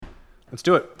Let's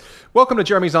do it. Welcome to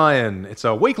Jeremy's Iron. It's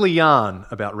a weekly yarn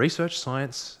about research,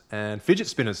 science, and fidget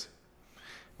spinners.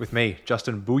 With me,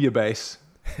 Justin Bouillabaisse.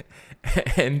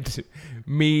 And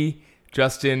me,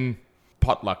 Justin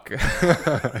Potluck.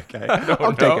 Okay,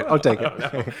 I'll take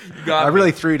it. I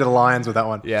really threw you to the lions with that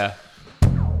one. Yeah.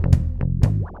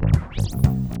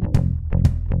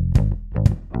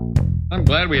 I'm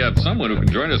glad we have someone who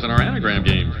can join us in our anagram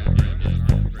game.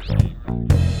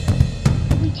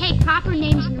 We take proper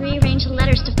names and rearrange the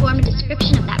letters to form a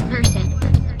description of that person.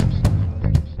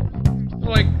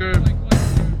 Like,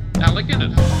 Alec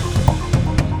Guinness.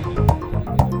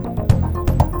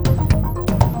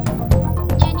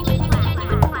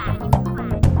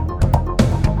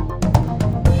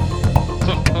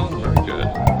 Oh, very good.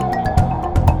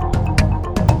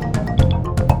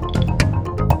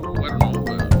 I don't know.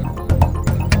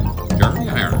 Jeremy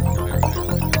Iron.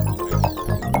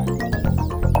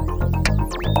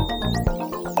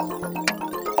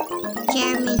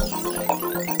 Jeremy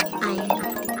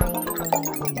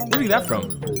Where did you get that from?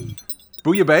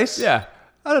 Bouillabaisse? Yeah.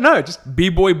 I don't know. Just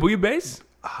B-Boy Bouillabaisse?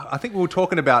 I think we were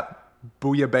talking about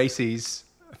Bouillabaisses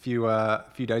a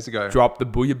few days ago. Drop the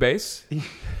Bouillabaisse?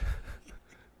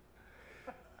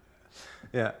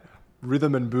 Yeah.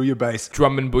 Rhythm and Bouillabaisse.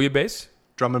 Drum and Bouillabaisse?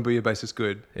 Drum and Bouillabaisse is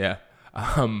good. Yeah.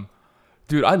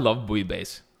 Dude, I love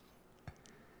Bouillabaisse.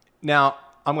 Now,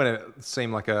 I'm going to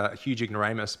seem like a huge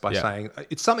ignoramus by Yeah. saying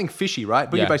it's something fishy, right?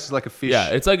 Bouillabaisse Yeah. is like a fish. Yeah,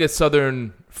 it's like a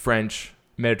southern French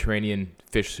Mediterranean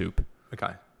fish soup.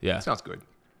 Okay. Yeah. Sounds good.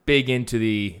 Big into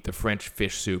the French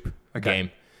fish soup game.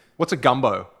 What's a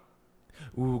gumbo?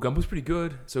 Ooh, gumbo's pretty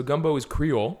good. So gumbo is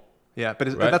Creole. Yeah, but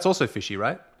Right. that's also fishy,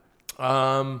 right?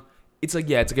 It's like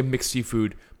a mixed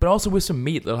seafood, but also with some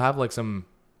meat. They'll have like some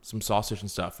sausage and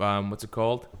stuff. What's it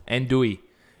called? Andouille,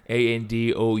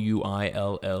 Andouille.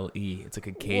 It's like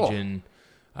a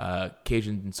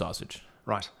Cajun sausage.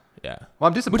 Right. Yeah. Well,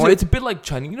 I'm Which disappointed. it's a bit like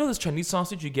Chinese. You know this Chinese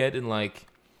sausage you get in like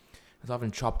it's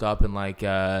often chopped up in like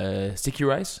sticky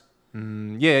rice.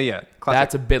 Yeah. Classic.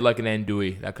 That's a bit like an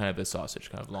andouille, that kind of a sausage,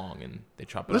 kind of long, and they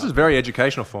chop it This up. is very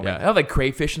educational for me. Yeah, I have like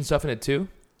crayfish and stuff in it too.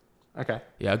 Okay.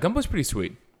 Yeah, gumbo's pretty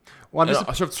sweet. Well,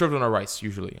 And served on a rice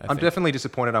usually. I'm definitely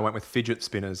disappointed I went with fidget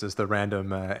spinners as the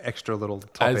random extra little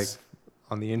topic As-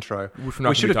 on the intro. Which we're not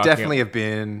We should gonna be have talking definitely have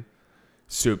been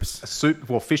soups. a soup,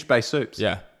 well, fish-based soups.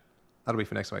 Yeah, That'll be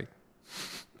for next week.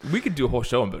 we could do a whole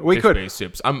show on We could. fish-based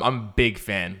soups. I'm a big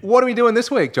fan. What are we doing this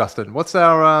week, Justin? What's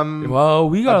our Well,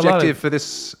 we got objective for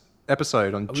this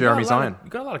episode on Jeremy's Iron? We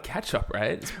got a lot of catch up,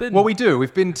 right? It's been Well, we do.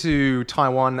 We've been to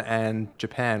Taiwan and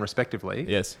Japan, respectively.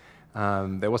 yes.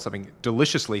 There was something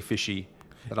deliciously fishy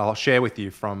that I'll share with you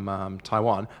from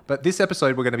Taiwan. But this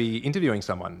episode, we're going to be interviewing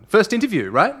someone. First interview,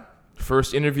 right?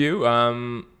 First interview.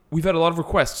 We've had a lot of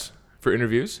requests for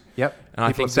interviews. Yep. And I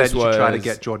People think said this you should try to was-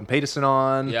 get Jordan Peterson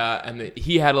on. Yeah, and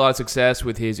he had a lot of success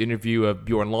with his interview of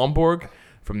Bjorn Lomborg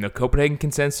from the Copenhagen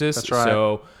Consensus. That's right.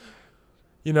 So,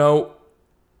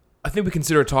 I think we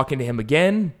consider talking to him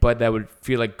again, but that would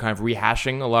feel like kind of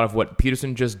rehashing a lot of what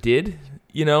Peterson just did.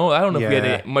 I don't know if we had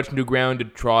Yeah. any much new ground to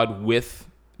trod with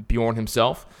Bjorn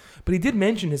himself, but he did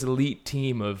mention his elite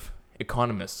team of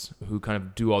economists who kind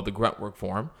of do all the grunt work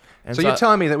for him. And So you're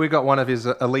telling me that we got one of his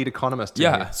elite economists in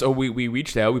yeah, here? so we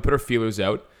reached out, we put our feelers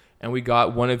out, and we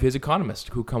got one of his economists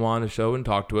who come on the show and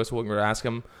talk to us. We're going to ask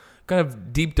him kind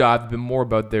of deep dive a bit more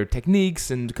about their techniques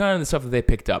and kind of the stuff that they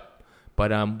picked up.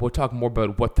 But we'll talk more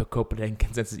about what the Copenhagen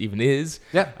Consensus even is,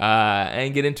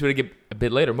 and get into it a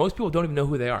bit later. Most people don't even know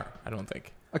who they are, I don't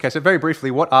think. Okay, so very briefly,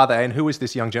 what are they and who is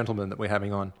this young gentleman that we're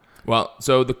having on? Well,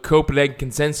 so the Copenhagen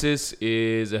Consensus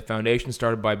is a foundation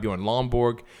started by Bjorn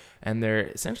Lomborg, and they're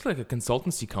essentially like a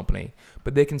consultancy company,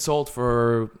 but they consult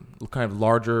for kind of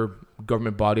larger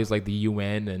government bodies like the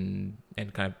UN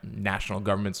and kind of national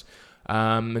governments.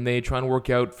 And they try and work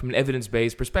out from an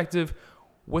evidence-based perspective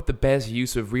what the best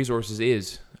use of resources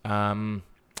is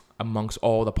amongst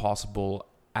all the possible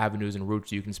avenues and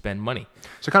routes you can spend money.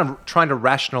 So kind of trying to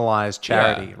rationalize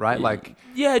charity, right? Like,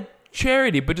 Yeah,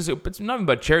 charity, but it's not even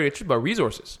about charity, it's just about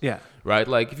resources. yeah. Right?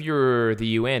 Like if you're the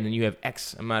UN and you have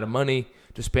X amount of money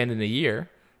to spend in a year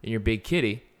in your big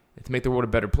kitty to make the world a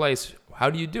better place, how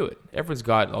do you do it? Everyone's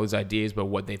got all these ideas about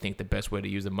what they think the best way to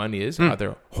use the money is,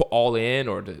 either all in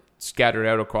or to scatter it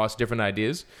out across different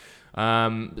ideas.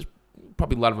 There's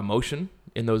probably a lot of emotion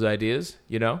in those ideas,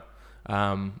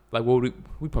 Like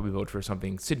we'd probably vote for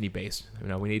something Sydney-based.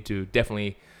 We need to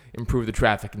definitely improve the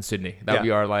traffic in Sydney. That would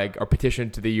be our petition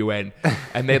to the UN.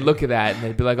 And they'd look at that and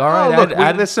they'd be like, all right, look,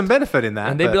 add there's some benefit in that.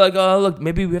 and they'd but- be like, oh, look,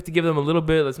 maybe we have to give them a little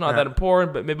bit. It's not Right. that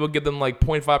important, but maybe we'll give them like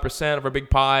 0.5% of our big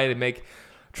pie to make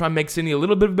try and make Sydney a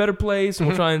little bit of a better place, and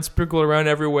we'll try and sprinkle it around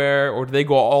everywhere? Or do they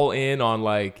go all in on,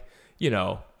 like, you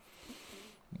know,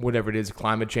 whatever it is,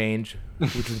 climate change,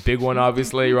 which is a big one,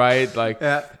 obviously, right? Like,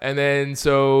 Yeah. and then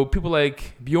so people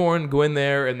like Bjorn go in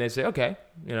there and they say, okay,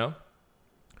 you know,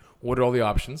 what are all the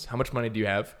options? How much money do you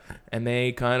have? And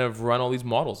they kind of run all these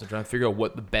models and try and figure out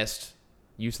what the best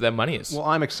use of that money is. Well,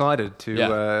 I'm excited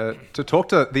Yeah. to talk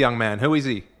to the young man. Who is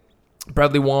he?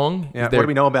 Bradley Wong. Yeah. is What do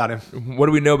we know about him? What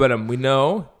do we know about him? We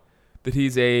know that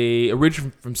he's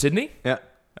originally from Sydney. Yeah.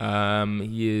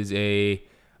 He is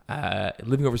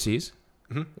living overseas,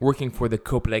 working for the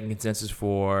Copenhagen Consensus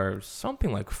for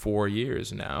something like 4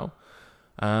 years now.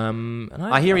 And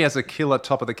I hear he has a killer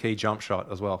top of the key jump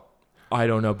shot as well. I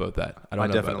don't know about that. I I don't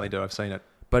know definitely about that. do. I've seen it.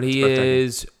 But he breathtaking.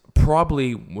 is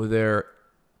probably their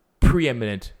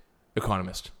preeminent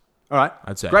economist. All right.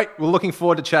 I'd say. Great. We're looking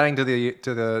forward to chatting to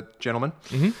the gentleman.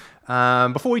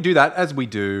 Before we do that, as we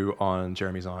do on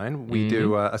Jeremy's Iron, we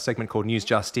do a segment called News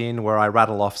Just In, where I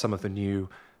rattle off some of the new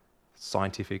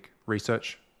scientific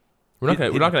research. We're not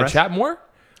Hidden going to press. chat more.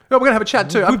 No, we're going to have a chat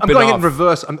too. We've I'm been going it in off.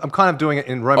 reverse. I'm kind of doing it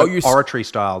in Roman you're oratory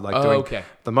style, like doing okay.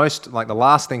 the most, like the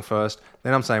last thing first.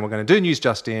 Then I'm saying we're going to do News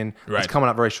Just In. Right. It's coming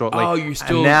up very shortly. Oh, you're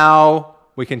still- And now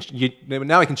we can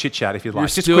chit chat if you'd like. You're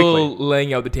Just still quickly.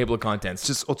 laying out the table of contents.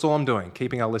 That's all I'm doing.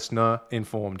 Keeping our listener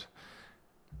informed.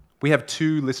 We have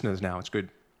 2 listeners now. It's good.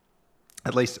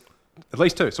 At least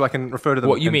 2, so I can refer to them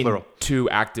What you in mean? plural. 2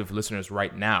 active listeners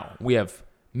right now. We have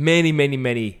many, many,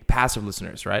 many passive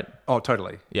listeners, right? Oh,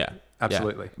 totally. Yeah,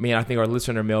 Absolutely. Yeah. I mean, I think our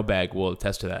listener mailbag will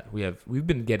attest to that. We've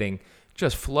been getting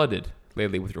just flooded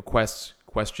lately with requests,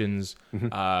 questions,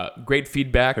 great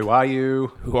feedback. Who are you?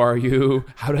 Who are you?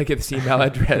 How do I get this email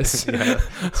address?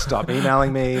 Stop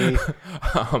emailing me.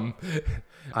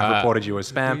 I've reported you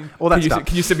as spam. All that stuff.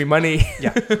 Can you send me money?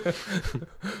 Yeah.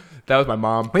 That was my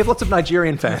mom. We have lots of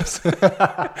Nigerian fans.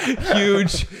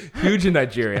 huge in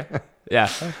Nigeria. Yeah.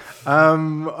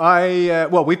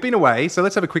 Well, we've been away, so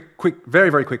let's have a quick, very,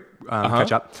 very quick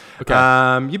catch up.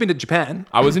 Okay. You've been to Japan.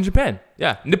 I was in Japan.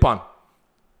 Yeah. Nippon.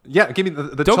 Yeah, give me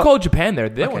the Don't top- call it Japan there.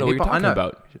 They don't Okay, know what you're Nippon, I talking know.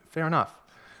 about. Fair enough.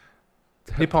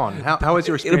 Nippon. How was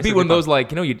your experience? It'll be with one of Nippon? those,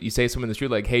 like, you know, you say someone in the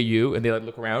street, like, hey, you, and they like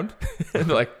look around and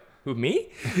they're like, who, me?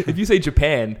 If you say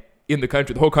Japan in the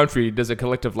country, the whole country does a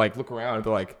collective, like, look around and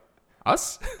they're like,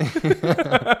 us?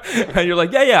 And you're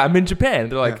like, yeah, I'm in Japan.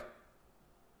 They're like,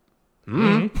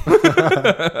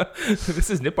 this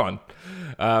is Nippon.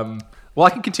 Well, I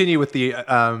can continue with the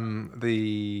what do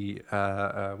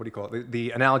you call it?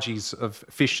 The analogies of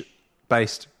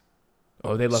fish-based.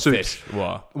 Oh, they love Soups. fish.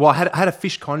 Wow. Well, I had a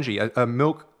fish congee, a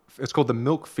milk. It's called the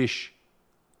milk fish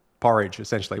porridge,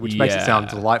 essentially, which makes it sound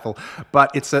Yeah. delightful.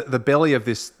 But it's the belly of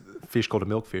this fish called a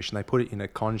milkfish, and they put it in a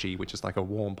congee, which is like a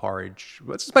warm porridge.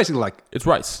 It's basically like It's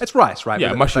rice. it's rice, right? Yeah,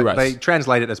 But mushy rice. They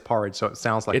translate it as porridge, so it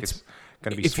sounds like it's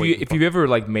going to be sweet. If you've ever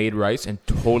like made rice and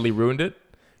totally ruined it,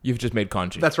 you've just made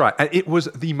congee. That's right. And it was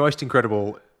the most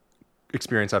incredible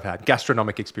experience I've had.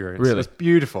 Gastronomic experience. Really? It was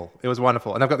beautiful. It was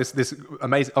wonderful. And I've got this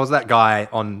amazing... I was that guy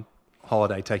on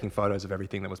holiday taking photos of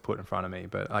everything that was put in front of me,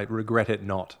 but I regret it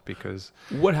not because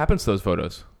What happens to those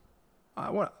photos?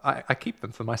 I keep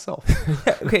them for myself.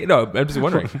 Okay, no, I'm just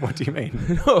wondering. What do you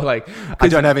mean? No, like I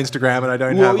don't have Instagram and I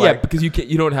don't well, have yeah, like... because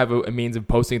you don't have a means of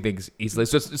posting things easily.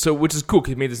 So which is cool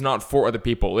because it means it's not for other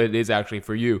people. It is actually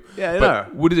for you. Yeah, I but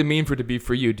know. what does it mean for it to be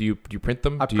for you? Do you print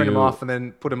them? I print them off and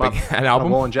then put them up Like an on album?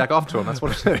 a wall and jack off to them. That's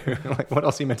what I do. Like, what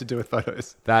else are you meant to do with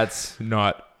photos? That's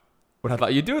not what I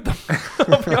thought you'd do with them.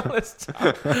 I'll be honest.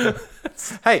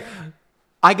 Hey,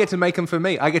 I get to make them for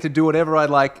me. I get to do whatever I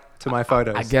like to my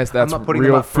photos. I guess that's I'm not putting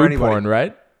them real up for food anybody. porn,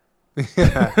 right?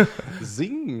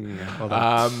 Zing. Well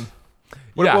done.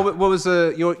 Yeah. What was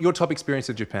your top experience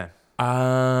of Japan?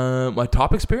 My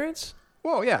top experience?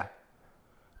 Well, yeah.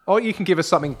 Or you can give us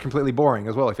something completely boring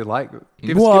as well if you'd like.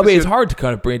 Give Well, I us mean, it's your- hard to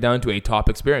kind of bring it down to a top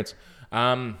experience.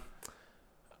 I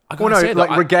Well, gotta no, say, though,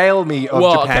 like regale me of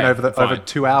Well, Japan okay, over fine.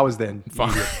 2 hours. Then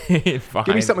Fine. Fine.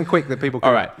 give me something quick that people can.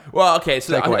 All right. Well, okay.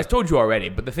 So Take away. I told you already,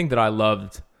 but the thing that I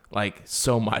loved like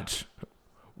so much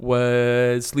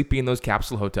was sleeping in those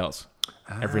capsule hotels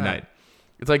every night.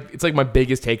 It's like my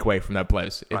biggest takeaway from that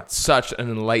place. It's Right. such an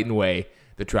enlightened way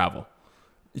to travel.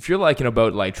 If you're like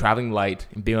about like traveling light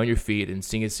and being on your feet and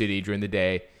seeing a city during the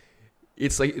day,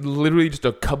 it's like literally just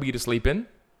a cubby to sleep in,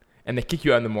 and they kick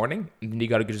you out in the morning, and then you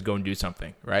got to just go and do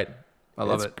something, right? I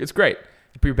love it. It's great.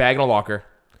 You put your bag in a locker.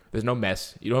 There's no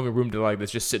mess. You don't have a room to like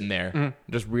that's just sitting there.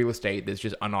 Mm-hmm. Just real estate that's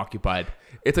just unoccupied.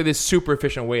 It's like this super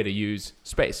efficient way to use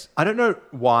space. I don't know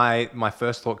why my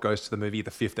first thought goes to the movie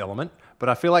The Fifth Element, but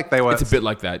I feel like they were It's a bit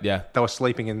like that, yeah. they were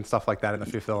sleeping and stuff like that in The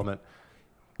Fifth Element.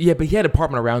 Yeah, but he had an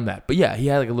apartment around that. But yeah, he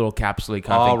had like a little capsule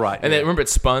kind of Oh, thing. right, And then remember it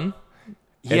spun? And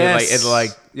Yes.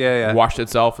 it washed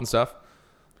itself and stuff.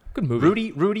 Good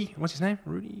movie. Rudy, what's his name?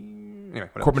 Rudy. Anyway,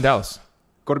 whatever. Corbin Dallas.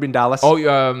 Corbin Dallas. Oh,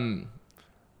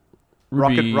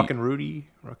 Rockin' Rudy.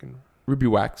 Ruby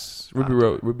Wax. Ruby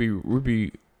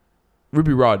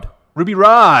Rod. Ruby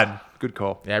Rod. Good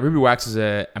call. Yeah, Ruby Wax is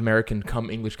a American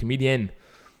English comedian.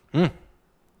 I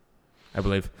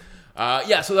believe.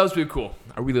 Yeah, so that was really cool.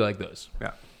 I really like those.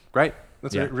 Yeah, great.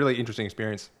 That's Yeah. a really interesting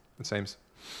experience, it seems.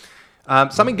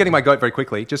 Something getting my goat very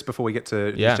quickly, just before we get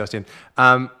to Justin.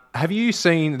 Have you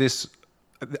seen this?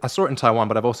 I saw it in Taiwan,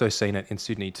 but I've also seen it in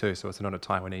Sydney too, so it's not a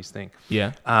Taiwanese thing.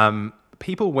 Yeah.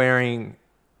 People wearing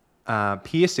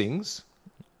piercings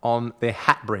on their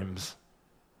hat brims.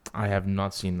 I have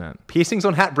not seen that. Piercings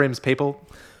on hat brims, people.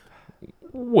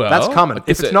 Well, That's common.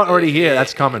 If it's not already here,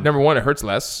 that's common. Number one, it hurts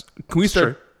less. Can we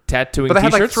start true. tattooing But they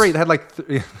had like t-shirts? three. They had like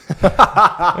three.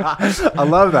 I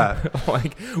love that.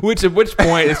 Like, at which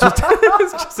point it's just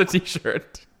it's just a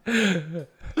t-shirt.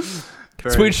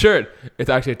 Sweet shirt. It's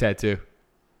actually a tattoo.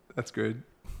 That's good.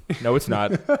 No, it's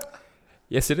not.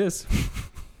 Yes, it is.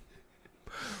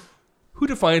 Who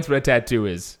defines what a tattoo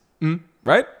is?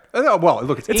 Right? Well,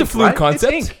 look, It's ink, a fluid right?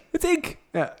 concept. It's ink. It's ink.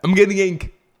 Yeah. I'm getting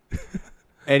ink.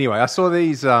 Anyway, I saw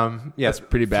these. That's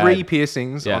pretty bad. 3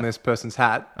 piercings Yeah. on this person's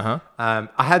hat. Uh-huh.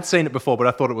 I had seen it before, but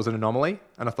I thought it was an anomaly,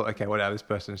 and I thought, okay, whatever. This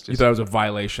person's You just thought it was a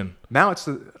violation. now. It's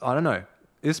I don't know.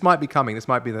 This might be coming. This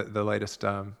might be the latest.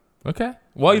 Okay.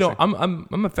 Well,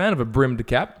 I'm a fan of a brimmed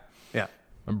cap. Yeah,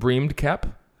 A brimmed cap.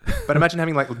 but imagine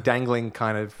having like dangling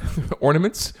kind of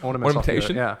Ornaments. off your-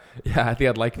 Ornamentation. yeah, Yeah, I think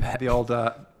I'd like that. the old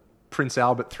Prince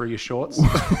Albert through your shorts.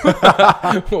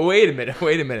 Well, wait a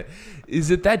minute.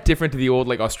 Is it that different to the old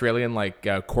like Australian like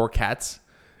cork hats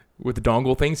with the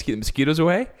dongle things to keep the mosquitoes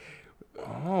away?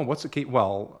 Oh, what's it keep?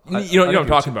 Well, You know what I'm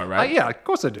talking about, right? Yeah, of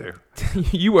course I do.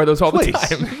 You wear those all Please,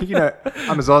 the time. you know,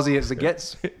 I'm as Aussie as it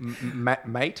gets,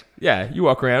 mate. Yeah, you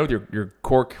walk around with your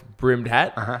cork brimmed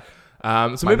hat. So My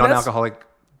maybe that's non-alcoholic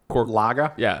cork.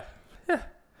 lager. Yeah.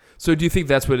 So do you think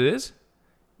that's what it is?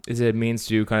 Is it a means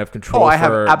to kind of control? Oh, I have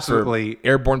for absolutely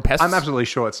airborne pests. I'm absolutely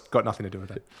sure it's got nothing to do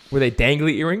with it. Were they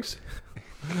dangly earrings?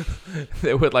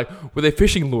 Were they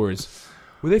fishing lures?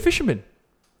 Were they fishermen?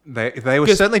 They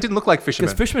certainly didn't look like fishermen.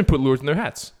 Because fishermen put lures in their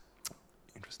hats,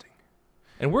 Interesting.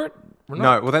 and we're not.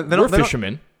 No, well, they're we're not- they're not-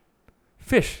 fishermen.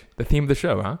 Fish, the theme of the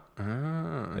show, huh?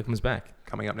 It comes back.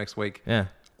 Coming up next week, Yeah, our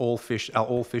all fish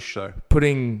show.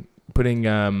 putting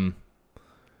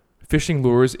fishing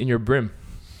lures in your brim,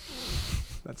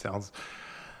 That sounds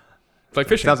like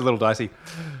fishing. a little dicey.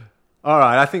 All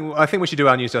right, I think we should do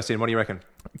our news, Justin. What do you reckon?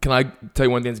 Can I tell you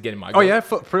one thing that's getting my? Oh yeah,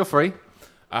 feel free.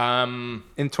 Um.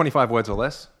 In 25 words or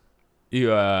less.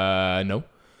 No.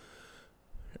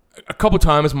 A couple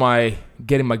times my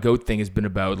getting my goat thing has been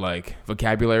about like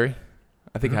vocabulary.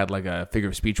 I think I had like a figure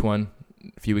of speech one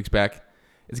a few weeks back.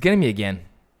 It's getting me again.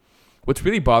 What's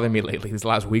really bothering me lately, this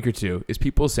last week or two, is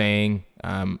people saying,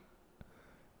 let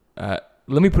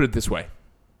me put it this way.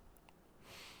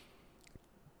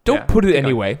 Don't put it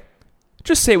anyway.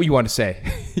 Just say what you want to say.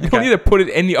 You don't need to put it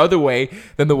any other way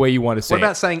than the way you want to say What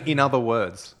about saying in other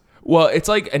words? Well, it's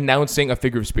like announcing a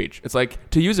figure of speech. It's like,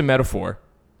 to use a metaphor,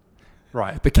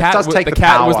 Right. the cat, does take the the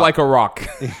cat was power. like a rock.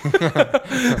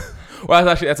 Well,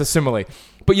 that's a simile.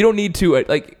 But you don't need to, I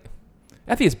think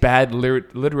it's bad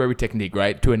literary technique,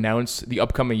 right? To announce the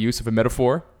upcoming use of a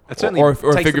metaphor It certainly or a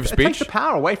takes figure of It takes speech. the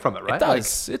power away from it, right? It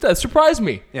does. It does. Surprise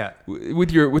me. Yeah.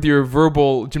 With your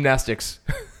verbal gymnastics.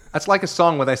 That's like a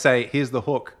song where they say, "Here's the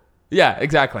hook." Yeah,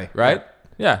 exactly. Right?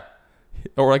 Yeah.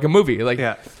 Or like a movie. Like,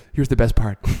 Yeah. here's the best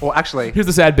part. Or actually, Here's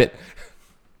the sad bit.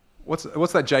 what's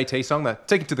that JT song? That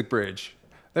 "Take It to the Bridge."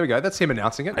 There we go. That's him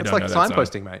announcing it. It's don't like know that song.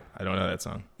 signposting, mate. I don't know that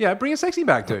song. Yeah, bring a sexy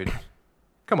back, dude.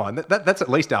 Come on, that's at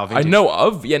least our I vintage. know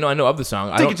of the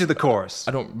song. Take it to the chorus.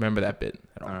 I don't remember that bit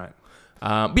at all. All right.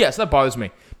 But yeah, so that bothers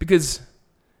me because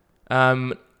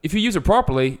if you use it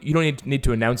properly, you don't need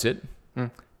to announce it.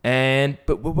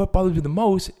 But what bothers me the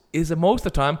most is that most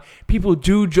of the time people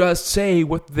do just say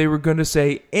what they were going to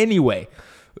say anyway.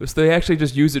 So they actually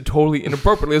just use it totally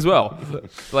inappropriately as well.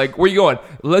 Like, where you going?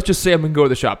 Let's just say I'm going to go to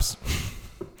the shops.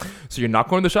 So you're not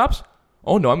going to the shops?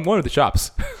 Oh no, I'm going to the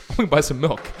shops. I'm going to buy some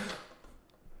milk.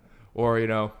 Or,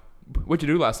 what'd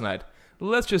you do last night?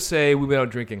 Let's just say we went out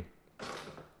drinking.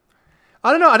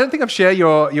 I don't know. I don't think I've shared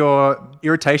your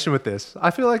irritation with this.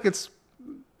 I feel like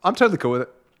I'm totally cool with it.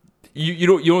 You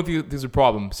don't think there's a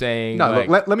problem saying No, like,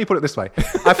 look, let me put it this way.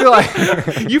 I feel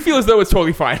like you feel as though it's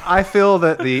totally fine. I feel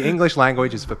that the English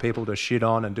language is for people to shit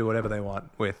on and do whatever they want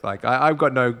with. Like, I've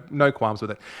got no qualms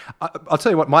with it. I'll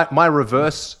tell you what, my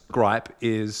reverse gripe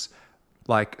is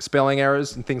like spelling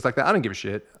errors and things like that. I don't give a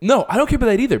shit. No, I don't care about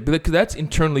that either, because that's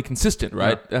internally consistent,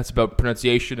 right? Yeah. That's about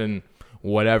pronunciation and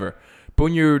whatever. But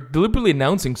when you're deliberately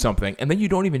announcing something and then you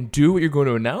don't even do what you're going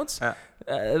to announce,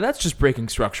 that's just breaking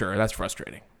structure. That's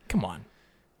frustrating. Come on.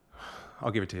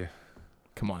 I'll give it to you.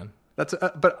 Come on. That's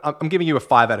but I'm giving you a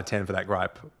 5 out of 10 for that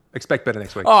gripe. Expect better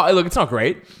next week. Oh, look, it's not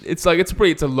great. It's like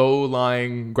it's a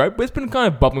low-lying gripe, but it's been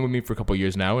kind of bubbling with me for a couple of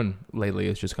years now, and lately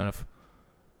it's just kind of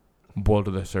boiled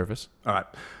to the surface. All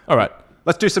right.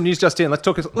 Let's do some news just in. Let's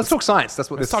talk science. That's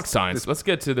what Let's talk science. Let's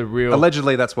get to the real.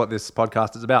 Allegedly, that's what this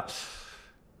podcast is about.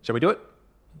 Shall we do it?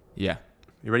 Yeah.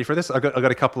 You ready for this? I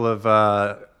got a couple of.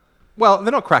 Well,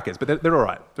 they're not crackers, but they're all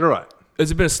right. They're all right.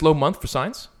 Has it been a slow month for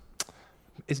science?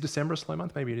 Is December a slow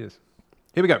month? Maybe it is.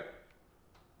 Here we go.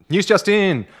 News just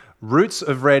in. Roots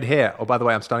of red hair. Oh, by the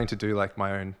way, I'm starting to do like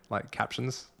my own like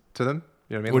captions to them.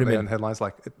 You know what I mean? What do you Like, mean? Headlines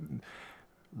like.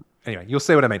 Anyway, you'll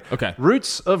see what I mean. Okay.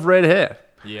 Roots of red hair.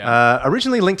 Yeah.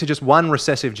 Originally linked to just one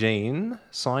recessive gene,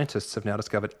 scientists have now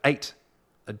discovered 8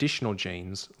 additional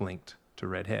genes linked to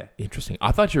red hair. Interesting.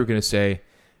 I thought you were going to say,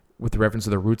 with the reference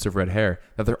to the roots of red hair,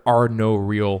 that there are no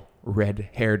real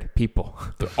red-haired people.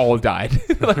 They all died.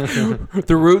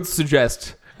 The roots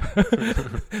suggest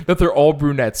that they're all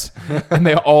brunettes, and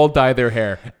they all dye their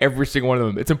hair. Every single one of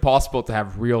them. It's impossible to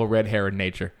have real red hair in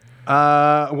nature.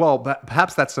 Well,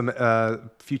 perhaps that's some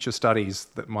future studies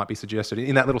that might be suggested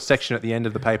in that little section at the end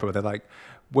of the paper where they're like,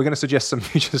 we're going to suggest some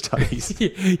future studies.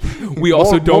 We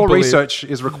also don't more believe research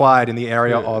is required in the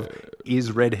area of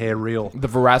is red hair real? the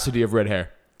veracity of red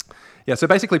hair. Yeah, so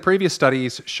basically previous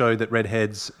studies showed that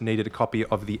redheads needed a copy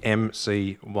of the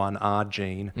MC1R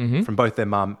gene from both their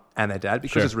mum and their dad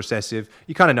because Sure. it's recessive.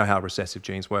 You kind of know how recessive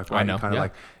genes work, right? I know, You kind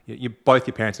of yeah. like, both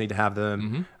your parents need to have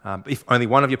them. If only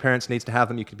one of your parents needs to have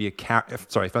them, you could be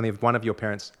if only one of your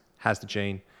parents has the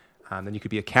gene, then you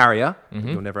could be a carrier.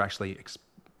 You'll never actually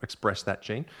express that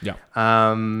gene. Yeah.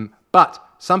 But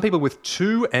some people with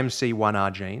 2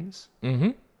 MC1R genes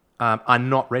are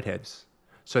not redheads.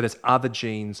 So there's other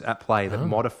genes at play that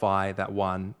modify that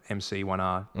one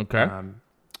MC1R, Okay.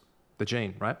 the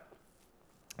gene, right?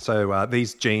 So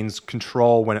these genes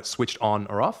control when it's switched on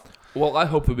or off. Well, I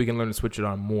hope that we can learn to switch it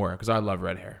on more because I love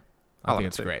red hair. I love think it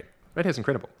it's too. great. Red hair's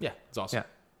incredible. Yeah, it's awesome.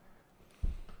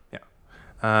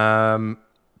 Yeah.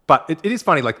 But it is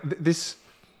funny, like this,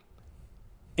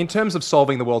 in terms of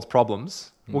solving the world's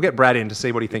problems, we'll get Brad in to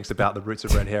see what he thinks about the roots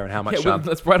of red hair and how much... Yeah,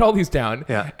 let's write all these down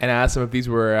Yeah. and ask them if these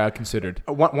were considered.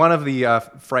 One of the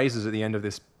phrases at the end of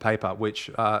this paper, which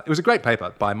it was a great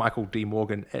paper by Michael D.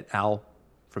 Morgan et al.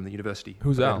 From the University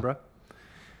Who's of Al? Edinburgh.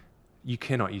 You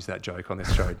cannot use that joke on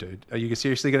this show, dude. Are you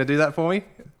seriously going to do that for me?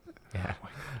 Yeah,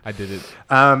 I did it.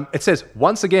 It says,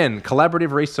 once again,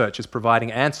 collaborative research is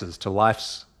providing answers to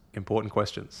life's important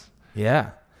questions.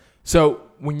 Yeah. So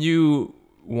when you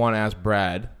want to ask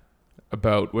Brad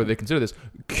about whether they consider this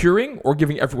curing or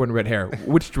giving everyone red hair,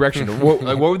 which direction? what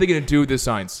were they going to do with this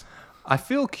science? I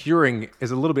feel curing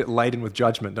is a little bit laden with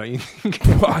judgment, don't you think?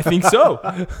 Well, I think so.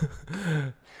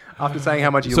 After saying how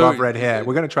much you So- love red hair,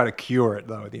 we're going to try to cure it,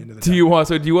 though, at the end of the day. Do you want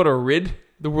to rid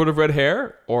the world of red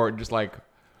hair, or just like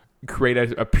create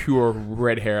a pure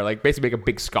red hair, like basically make a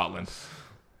big Scotland?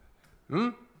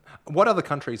 What other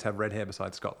countries have red hair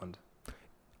besides Scotland?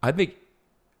 I think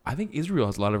Israel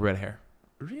has a lot of red hair.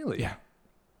 Really? Yeah,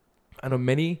 I know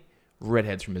many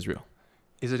redheads from Israel.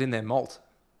 Is it in their malt?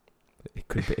 It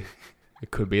could be. It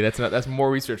could be. That's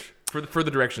more research for the further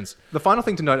directions. The final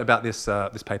thing to note about this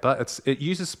paper, it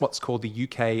uses what's called the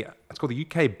UK. It's called the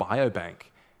UK Biobank.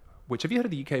 Which, have you heard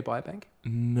of the UK Biobank?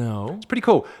 No. It's pretty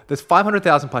cool. There's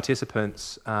 500,000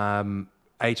 participants,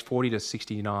 aged 40 to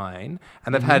 69,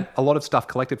 and they've had a lot of stuff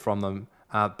collected from them: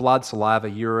 blood, saliva,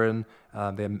 urine,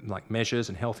 their like measures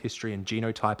and health history and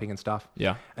genotyping and stuff.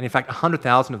 Yeah. And in fact,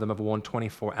 100,000 of them have worn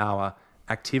 24-hour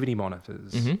activity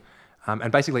monitors.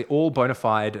 And basically, all bona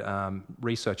fide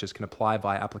researchers can apply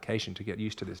via application to get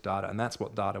used to this data. And that's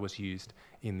what data was used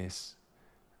in this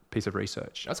piece of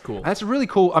research. That's cool. And that's really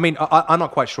cool. I mean, I'm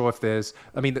not quite sure if there's...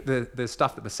 I mean, there's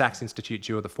stuff that the Sachs Institute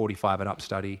do, or the 45 and up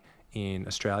study in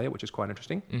Australia, which is quite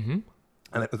interesting.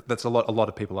 And that's a lot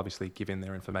of people obviously give in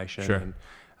their information. Sure.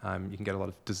 And you can get a lot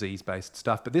of disease-based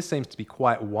stuff. But this seems to be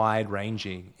quite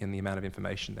wide-ranging in the amount of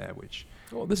information there, which...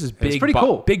 Well, this is big. pretty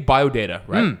cool. Big biodata,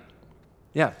 right?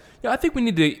 Yeah. Yeah, I think we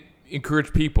need to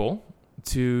encourage people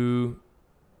to.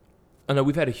 I know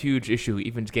we've had a huge issue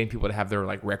even getting people to have their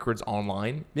like records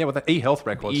online. Yeah, with the e-health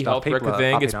record stuff. E-health people record are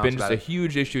thing, up it's in been arms just about a it.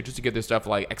 huge issue just to get this stuff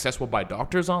like accessible by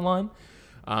doctors online.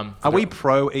 Are we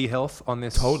pro e-health on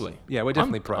this? Totally. Yeah, we're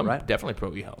definitely I'm pro, right? Definitely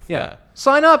pro e-health. Yeah.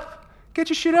 Sign up. Get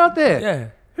your shit out there. Yeah.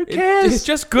 Who cares? It's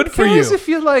just good Who for cares you. if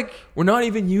you're like, We're not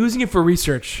even using it for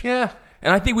research. yeah.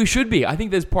 And I think we should be. I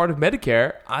think that's part of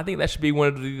Medicare. I think that should be one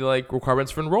of the like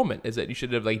requirements for enrollment is that you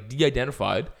should have like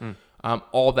de-identified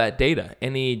all that data.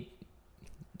 Any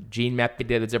gene mapping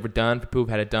data that's ever done for people who've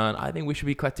had it done. I think we should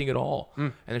be collecting it all,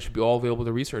 and it should be all available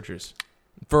to researchers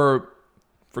for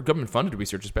government funded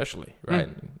research, especially, right?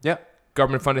 Yeah.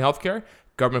 Government funded healthcare,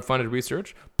 government funded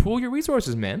research. Pool your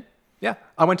resources, man. Yeah.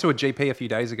 I went to a GP a few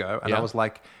days ago and Yeah. I was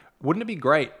like, wouldn't it be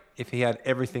great if he had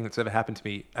everything that's ever happened to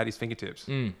me at his fingertips?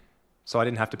 So I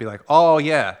didn't have to be like, oh,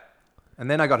 yeah. And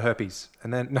then I got herpes.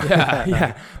 And then,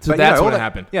 Yeah. So But, that's all what that-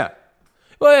 happened. Yeah.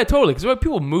 Well, yeah, totally. Because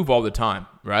people move all the time,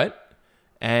 right?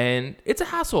 And it's a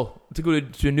hassle to go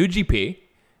to a new GP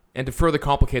and to further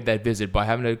complicate that visit by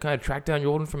having to kind of track down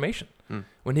your old information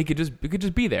when it could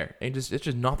just be there, and it's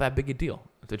just not that big a deal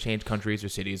to change countries or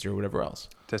cities or whatever else.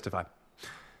 Testify.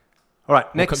 All right.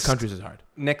 Well, Next, countries is hard.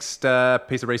 next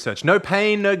piece of research. No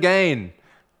pain, no gain.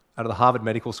 Out of the Harvard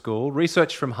Medical School,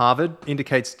 research from Harvard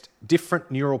indicates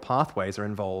different neural pathways are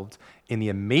involved in the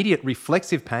immediate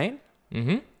reflexive pain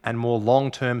and more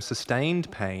long-term sustained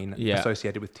pain Yeah.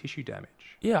 associated with tissue damage.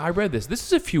 Yeah, I read this. This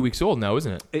is a few weeks old now,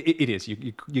 isn't it? It is.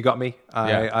 You got me.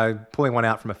 Yeah. I'm pulling one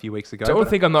out from a few weeks ago. Don't but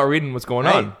think I'm not reading what's going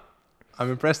Hey, on I'm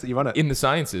impressed that you run it. in the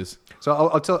sciences. So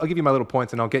I'll give you my little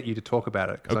points and I'll get you to talk about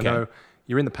it because Okay. I know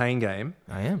you're in the pain game.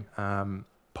 I am.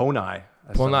 Ponai.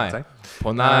 as some would Ponai. say.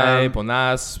 Ponai, Um,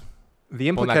 Ponas, The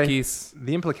Ponakis.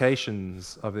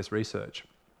 implications of this research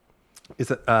is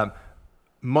that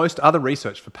most other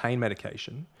research for pain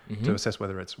medication to assess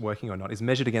whether it's working or not is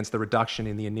measured against the reduction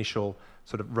in the initial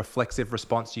sort of reflexive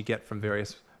response you get from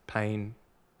various pain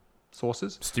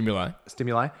sources,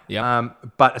 stimuli. Yeah.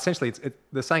 But essentially,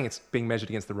 they're saying it's being measured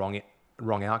against the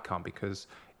wrong outcome because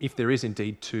if there is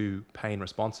indeed two pain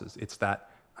responses, it's that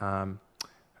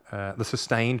the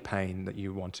sustained pain that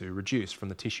you want to reduce from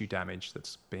the tissue damage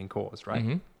that's being caused,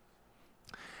 right?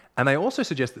 And they also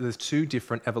suggest that there's two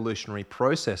different evolutionary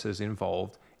processes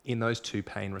involved in those two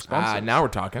pain responses. Now we're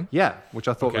talking. Yeah, which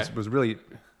I thought Okay. was really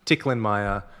tickling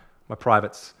my my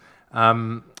privates.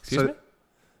 Excuse me?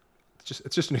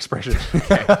 It's just an expression.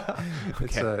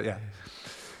 It's,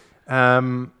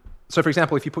 so, for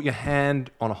example, if you put your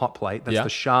hand on a hot plate, that's Yeah. the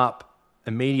sharp,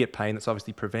 immediate pain that's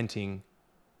obviously preventing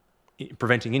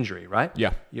injury, right?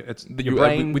 Yeah. It's Your your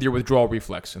brain, with your withdrawal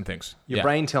reflex and things. your Yeah.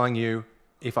 brain telling you,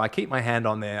 if I keep my hand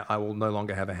on there, I will no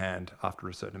longer have a hand after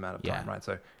a certain amount of time, Yeah. right?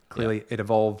 So clearly, it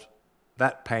evolved.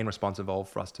 That pain response evolved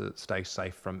for us to stay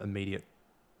safe from immediate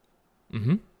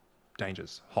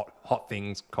dangers, hot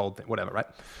things, cold things, whatever, right?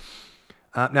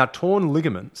 Now, torn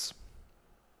ligaments,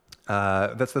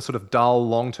 that's the sort of dull,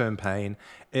 long-term pain.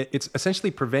 It's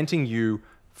essentially preventing you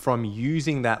from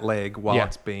using that leg while Yeah.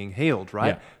 it's being healed,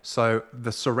 right? Yeah. So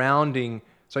the surrounding...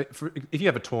 So if you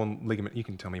have a torn ligament, you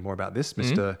can tell me more about this,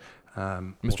 Mr.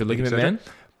 Mr. Ligament surgeon. Man.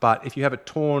 But if you have a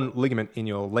torn ligament in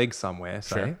your leg somewhere,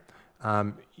 say,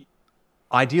 Sure.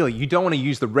 Ideally, you don't want to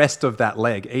use the rest of that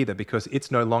leg either because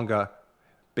it's no longer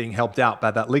being helped out by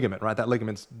that ligament, right? That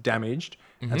ligament's damaged.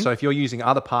 And so if you're using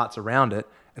other parts around it,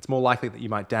 it's more likely that you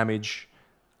might damage...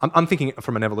 I'm thinking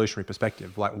from an evolutionary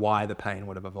perspective, like why the pain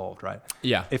would have evolved, right?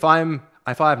 Yeah. If I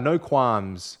have no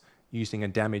qualms using a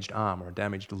damaged arm or a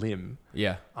damaged limb,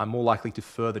 Yeah. I'm more likely to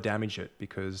further damage it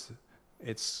because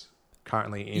it's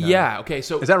currently in Okay.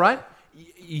 So Is that right?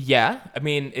 Yeah, I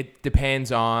mean, it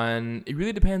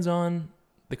really depends on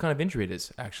the kind of injury it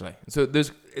is, actually. So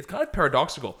it's kind of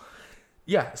paradoxical.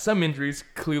 Yeah, some injuries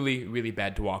clearly really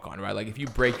bad to walk on, right? Like if you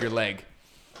break your leg,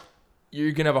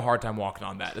 you're going to have a hard time walking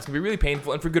on that. It's going to be really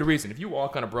painful and for good reason. If you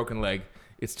walk on a broken leg,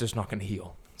 it's just not going to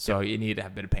heal. So you need to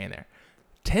have a bit of pain there.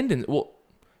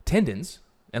 Tendons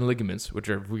and ligaments, which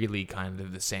are really kind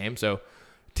of the same. So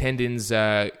tendons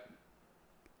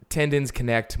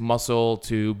connect muscle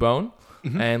to bone,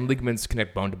 and ligaments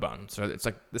connect bone to bone. So it's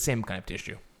like the same kind of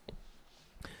tissue.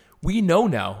 We know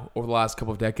now, over the last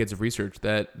couple of decades of research,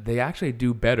 that they actually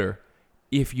do better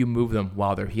if you move them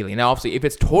while they're healing. Now, obviously, if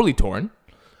it's totally torn,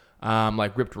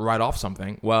 like ripped right off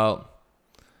something, well,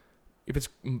 if it's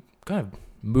kind of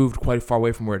moved quite far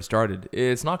away from where it started,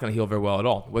 it's not going to heal very well at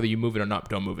all. Whether you move it or not,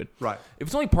 don't move it. Right. If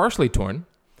it's only partially torn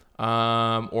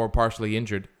or partially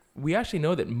injured, we actually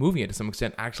know that moving it to some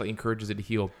extent actually encourages it to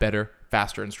heal better,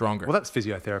 faster, and stronger. Well, that's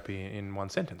physiotherapy in one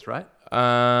sentence, right?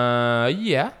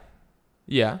 Yeah.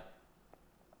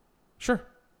 Sure.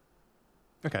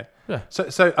 Okay. Yeah.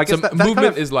 So I guess Some that movement kind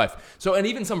of, is life. So, and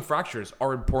even some fractures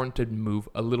are important to move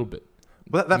a little bit.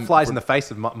 well, that flies in the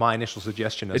face of my initial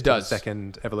suggestion as It to does. the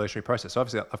second evolutionary process. So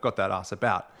obviously, I've got that asked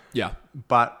about. Yeah.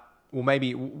 But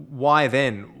maybe why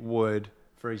then would,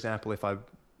 for example, if I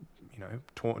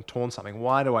torn something,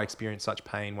 why do I experience such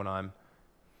pain when I'm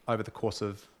over the course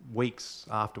of weeks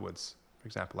afterwards, for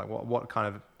example? Like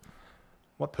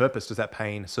what purpose does that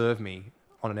pain serve me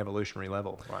on an evolutionary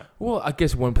level, right? Well, I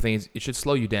guess one thing is it should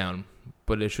slow you down,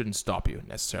 but it shouldn't stop you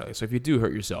necessarily. So if you do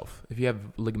hurt yourself, if you have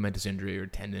ligamentous injury or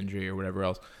tendon injury or whatever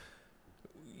else,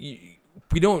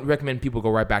 we don't recommend people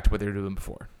go right back to what they were doing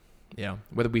before.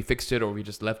 Whether we fixed it or we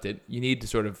just left it, you need to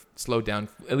sort of slow down,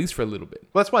 at least for a little bit.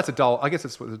 Well, that's why it's a dull. I guess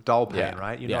it's a dull pain,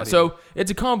 right? So it's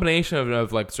a combination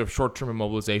of like sort of short-term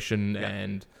immobilization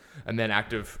and then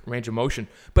active range of motion.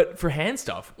 But for hand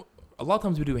stuff, a lot of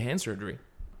times we do hand surgery.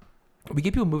 We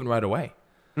get people moving right away.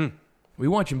 We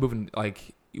want you moving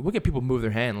we'll get people move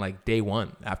their hand like day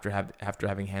one after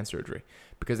having hand surgery,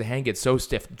 because the hand gets so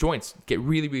stiff. Joints get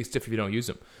really, really stiff if you don't use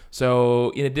them.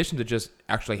 So in addition to just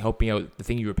actually helping out the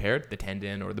thing you repaired, the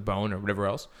tendon or the bone or whatever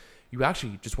else, you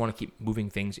actually just want to keep moving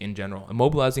things in general.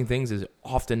 Immobilizing things is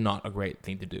often not a great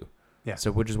thing to do. Yeah.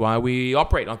 So which is why we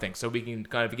operate on things, so we can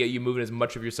kind of get you moving as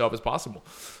much of yourself as possible.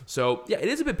 So yeah, it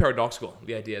is a bit paradoxical,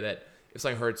 the idea that if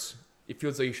something hurts, it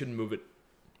feels like you shouldn't move it,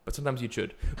 but sometimes you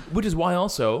should. Which is why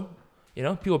also,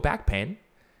 people with back pain,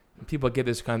 people get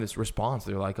this response.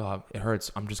 They're like, oh, it hurts.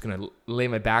 I'm just going to lay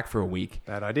my back for a week.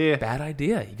 Bad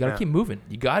idea. You got to keep moving.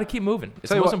 It's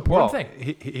the most important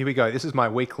thing. Here we go. This is my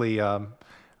weekly, Tai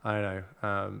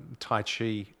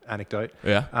Chi anecdote.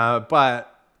 Yeah.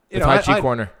 But, Tai Chi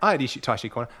corner. I had Tai Chi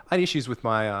corner. I had issues with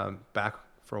my back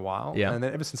for a while. Yeah. And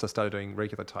then ever since I started doing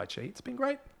regular Tai Chi, it's been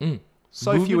great. Movement?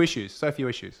 Few issues.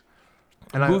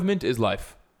 And movement is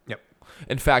life. Yep.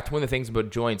 In fact, one of the things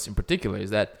about joints in particular is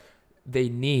that they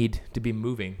need to be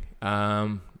moving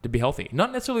to be healthy.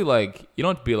 Not necessarily you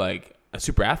don't have to be like a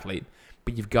super athlete,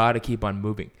 but you've got to keep on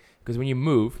moving. Because when you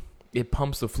move, it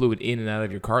pumps the fluid in and out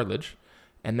of your cartilage.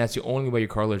 And that's the only way your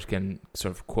cartilage can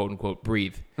sort of quote unquote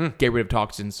breathe, get rid of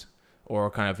toxins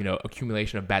or kind of,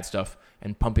 accumulation of bad stuff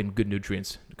and pump in good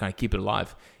nutrients to kind of keep it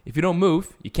alive. If you don't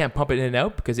move, you can't pump it in and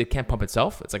out because it can't pump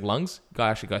itself. It's like lungs. You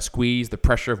got to squeeze the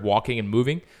pressure of walking and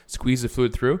moving, squeeze the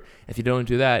fluid through. If you don't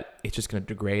do that, it's just going to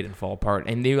degrade and fall apart.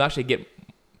 And you actually get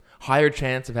higher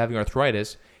chance of having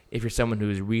arthritis if you're someone who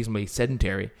is reasonably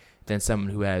sedentary than someone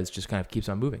who has just kind of keeps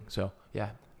on moving. So,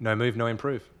 yeah. No move, no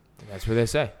improve. That's what they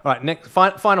say. All right, next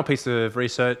final piece of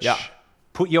research. Yeah.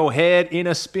 Put your head in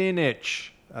a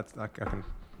spinach. I can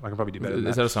probably do better than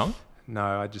that. Is that a song?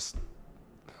 No,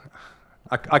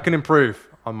 I can improve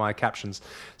on my captions.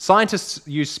 Scientists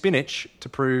use spinach to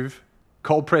prove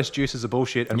cold pressed juices are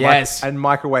bullshit and, and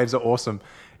microwaves are awesome.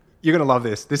 You're going to love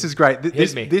this. This is great.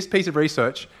 This piece of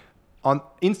research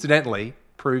incidentally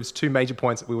proves two major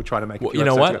points that we will try to make. Well, you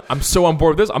know what? I'm so on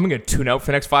board with this. I'm going to tune out for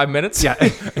the next 5 minutes. Yeah.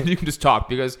 And you can just talk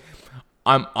because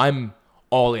I'm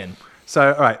all in.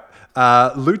 So, all right.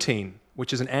 Lutein,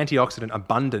 which is an antioxidant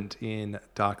abundant in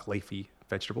dark leafy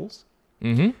vegetables.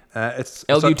 Mm-hmm. It's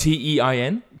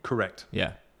Lutein? Correct.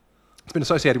 Yeah. It's been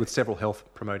associated with several health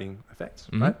promoting effects,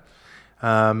 right?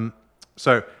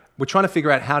 So we're trying to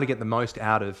figure out how to get the most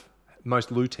out of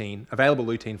available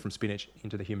lutein from spinach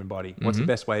into the human body. What's the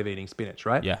best way of eating spinach,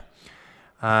 right? Yeah.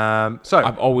 So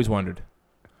I've always wondered.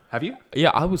 Have you?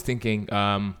 Yeah, I was thinking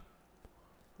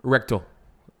rectal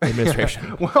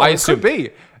administration. Well, I assume. It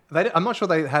could be. I'm not sure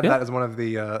they had that as one of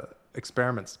the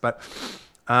experiments, but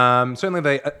certainly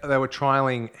they were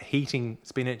trialing heating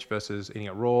spinach versus eating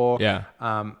it raw. Yeah.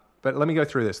 But let me go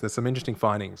through this. There's some interesting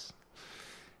findings.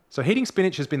 So heating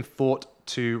spinach has been thought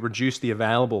to reduce the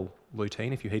available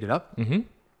lutein if you heat it up. Mm-hmm.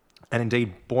 And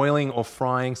indeed, boiling or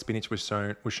frying spinach was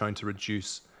shown to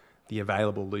reduce the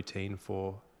available lutein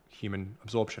for human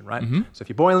absorption, right? Mm-hmm. So if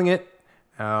you're boiling it,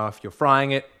 if you're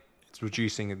frying it, it's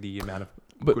reducing the amount of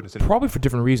goodness in it. Probably for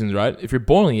different reasons, right? If you're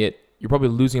boiling it, you're probably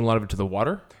losing a lot of it to the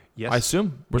water. Yes. I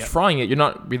assume. Whereas frying it, you're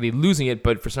not really losing it,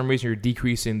 but for some reason you're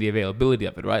decreasing the availability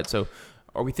of it, right? So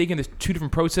are we thinking there's two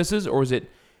different processes, or is it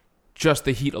just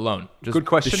the heat alone? Just good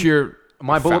question. The sheer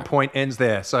My bullet point ends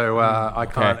there, so I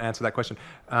can't answer that question.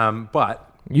 But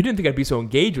you didn't think I'd be so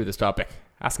engaged with this topic,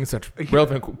 asking such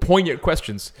relevant, poignant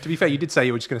questions. To be fair, you did say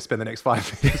you were just going to spend the next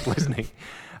 5 minutes listening.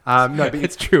 No, but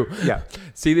it's true. Yeah.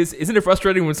 See, this isn't it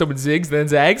frustrating when someone zigs then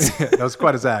zags? That was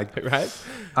quite a zag, right?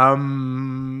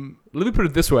 Let me put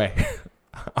it this way: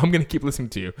 I'm going to keep listening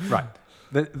to you. Right.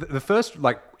 The first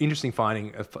interesting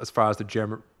finding as far as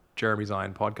the Jeremy's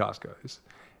Iron podcast goes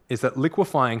is that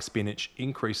liquefying spinach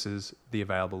increases the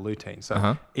available lutein.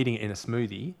 So eating it in a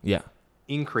smoothie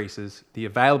increases the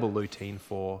available lutein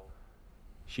for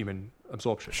human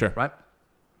absorption. Sure. Right?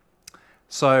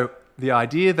 So the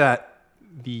idea that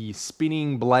the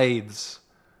spinning blades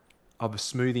of a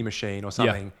smoothie machine or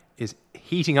something is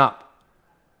heating up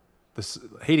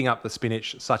heating up the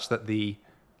spinach such that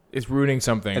It's ruining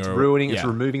something. it's Yeah.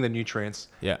 removing the nutrients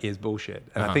Yeah. is bullshit.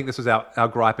 And I Uh-huh. think this was our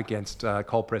gripe against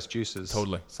cold pressed juices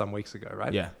Totally. some weeks ago,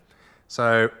 right? Yeah.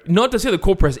 So, Not to say the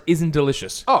cold press isn't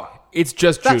delicious. It's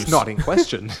just that's juice. not in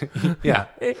question. Yeah.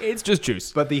 It's just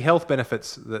juice. But the health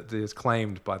benefits that is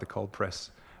claimed by the cold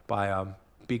press by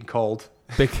Big Cold.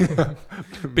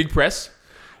 Big press.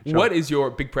 Sure. What is your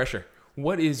big pressure?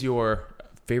 What is your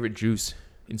favorite juice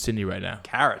in Sydney right now?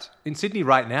 Carrot. In Sydney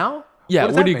right now? Yeah. What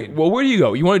does Where that do you? mean? Well, where do you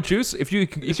go? You want a juice? If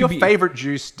Does your favorite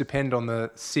juice depend on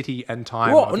the city and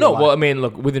time? Well, of no. your Well, I life? mean,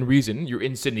 look. Within reason, you're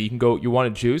in Sydney. You can go. You want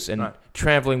a juice, and Right.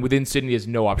 traveling within Sydney is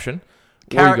no option.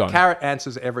 Where are you going? Carrot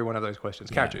answers every one of those questions.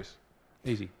 Carrot juice.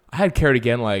 Easy. I had carrot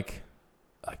again like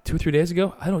 2 or 3 days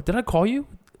ago. I don't know. Did I call you?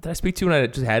 Did I speak to you when I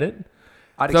just had it?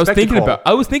 I'd 'Cause I was expect a thinking call. about.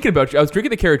 I was thinking about you. I was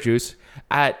drinking the carrot juice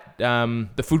at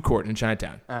the food court in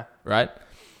Chinatown, right?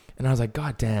 And I was like,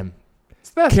 God damn,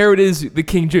 It's the best. carrot is the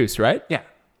king juice, right? Yeah.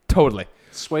 Totally.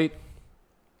 Sweet.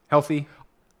 Healthy.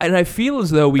 And I feel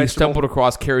as though we Vegetable. stumbled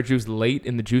across carrot juice late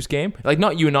in the juice game. Like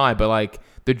not you and I, but like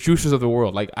the juicers of the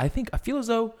world. Like I feel as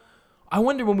though I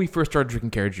wonder when we first started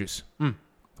drinking carrot juice. When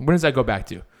does that go back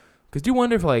to? Because do you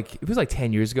wonder if like it was like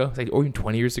 10 years ago, like or even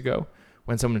 20 years ago,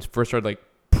 when someone first started like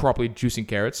properly juicing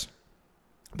carrots,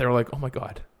 they were like, oh my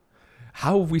God,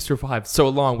 how have we survived so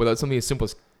long without something as simple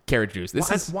as carrot juice?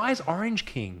 This is Why is orange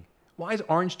king? Why is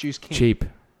orange juice king? cheap.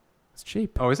 It's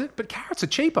cheap. Oh, is it? But carrots are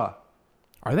cheaper.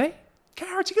 Are they?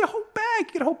 Carrots, you get a whole bag.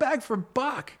 You get a whole bag for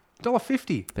 $1,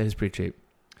 $1.50. That is pretty cheap.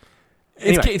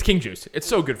 Anyway. It's king juice. It's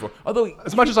so good for. Although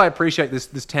As much as I appreciate this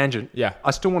tangent, Yeah.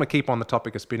 I still want to keep on the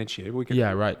topic of spinach here. We can,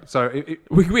 Yeah, right. So,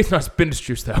 It's not spinach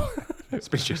juice though.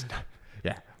 spinach juice.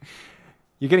 Yeah.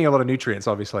 You're getting a lot of nutrients,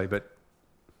 obviously, but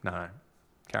no,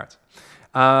 carrots.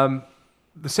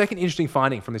 The second interesting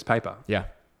finding from this paper. Yeah.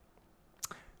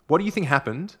 What do you think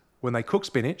happened when they cooked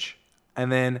spinach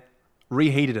and then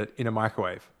reheated it in a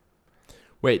microwave?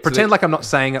 Wait. Pretend like I'm not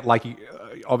saying it like you,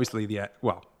 obviously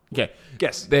well, Okay.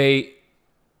 guess. They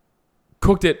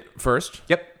cooked it first,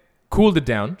 Yep, cooled it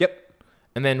down, yep,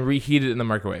 and then reheated it in the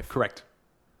microwave. correct.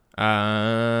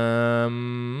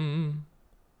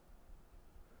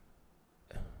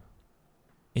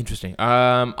 Interesting.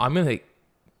 I'm gonna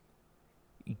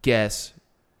guess.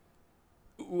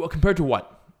 Well, compared to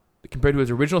what? Compared to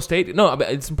his original state? No, I mean,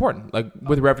 it's important. Like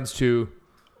with reference to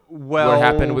Well, what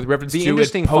happened with reference the to it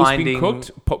interesting post finding, being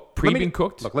cooked, pre being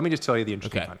cooked. Look, let me just tell you the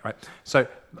interesting Okay. finding, right? So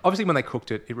obviously, when they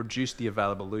cooked it, it reduced the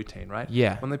available lutein, right?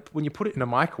 Yeah. When you put it in a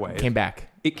microwave, Came back.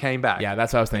 it came back. Yeah,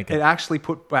 that's what I was thinking. It actually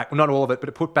put back, not all of it, but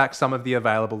it put back some of the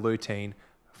available lutein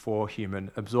for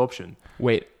human absorption.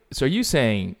 Wait, so are you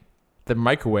saying the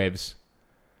microwaves,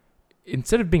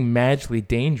 instead of being magically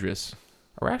dangerous,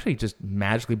 are actually just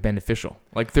magically beneficial?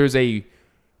 Like there's a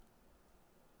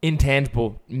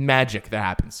intangible magic that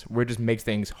happens where it just makes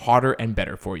things hotter and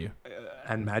better for you.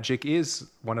 And magic is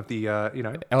one of the,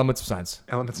 Elements of science.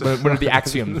 elements One of the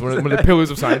axioms, one of the pillars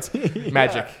of science.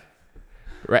 Magic.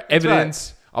 Right.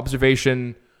 Evidence,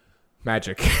 observation,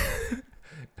 magic.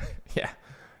 Yeah.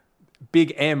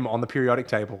 big M on the periodic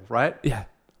table, right? Yeah.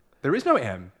 There is no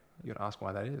M. You're going to ask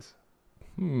why that is.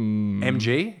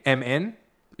 MG? MN?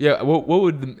 Yeah, what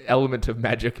would the element of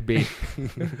magic be?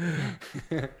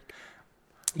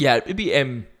 Yeah, it'd be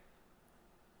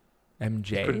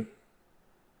MJ.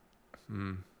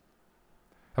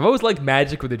 I've always liked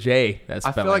magic with a J. That's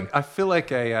I spelling. feel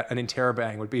like an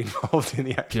interrobang would be involved in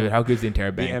the actual Dude, how good's the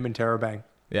entire the bang? M interrobang.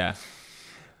 Yeah.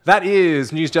 That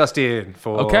is news just in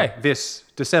for Okay. this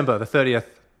December the 30th,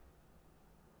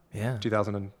 Yeah.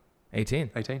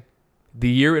 2018. 18. The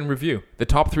year in review. The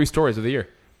top 3 stories of the year.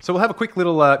 So we'll have a quick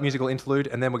little musical interlude,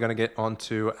 and then we're going to get on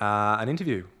to an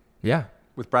interview Yeah.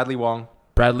 with Bradley Wong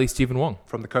Bradley Stephen Wong.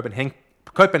 from the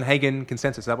Copenhagen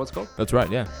Consensus. Is that what it's called? That's right,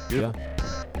 yeah. Yeah.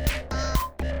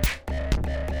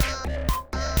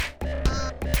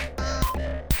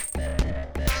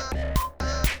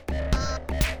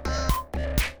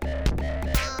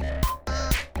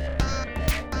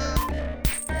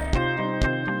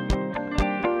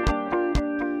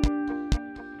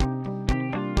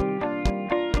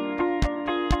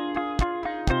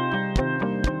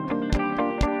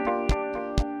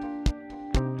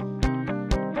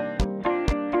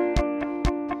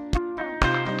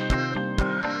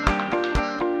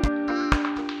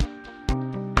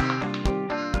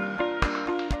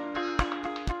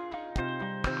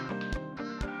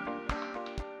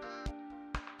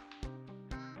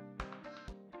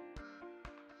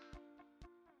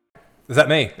 Is that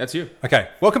me? That's you. Okay,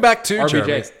 welcome back to RBJ.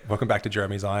 Jeremy. Welcome back to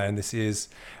Jeremy's Iron. This is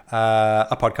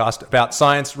a podcast about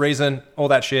science, reason, all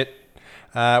that shit.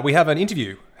 We have an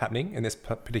interview happening in this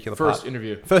particular First part.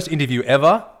 interview. First interview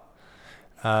ever.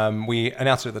 We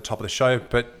announced it at the top of the show,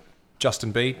 but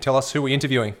Justin B, tell us who we're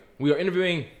interviewing. We are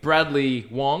interviewing Bradley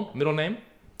Wong, middle name.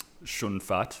 Shun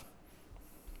Fat.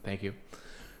 Thank you.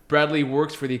 Bradley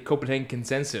works for the Copenhagen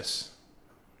Consensus.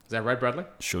 Is that right, Bradley?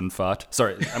 Shun Fat.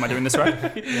 Sorry, am I doing this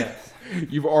right?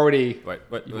 You've already Wait.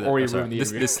 already sorry. ruined the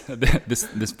interview.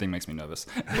 This thing makes me nervous.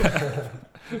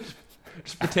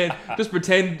 Just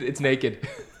pretend it's naked.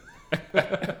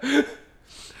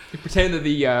 Pretend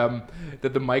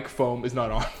that the mic foam is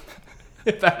not on.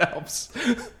 If that helps.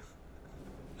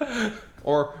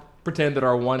 Or pretend that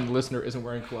our one listener isn't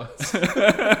wearing clothes.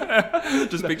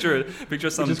 Just picture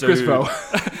some Just dude. Chris Foe.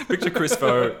 Picture Chris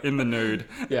Foe in the nude.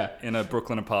 Yeah. In a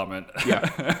Brooklyn apartment.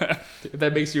 Yeah. If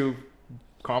that makes you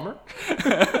calmer.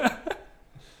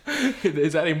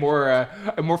 Is that a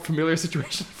more familiar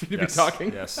situation for you to be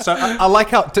talking? Yes. So I like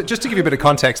how, just to give you a bit of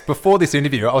context, before this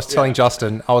interview, I was telling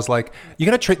Justin, I was like, you're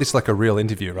going to treat this like a real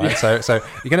interview, right? So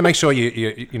you're going to make sure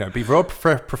you be real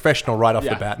professional right off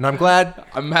the bat. And I'm glad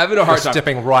I'm having a hard you're time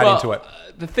stepping right into it.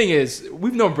 The thing is,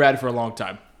 we've known Brad for a long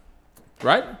time,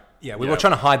 right? Yeah, we were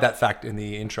trying to hide that fact in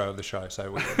the intro of the show.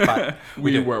 So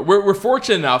We're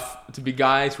fortunate enough to be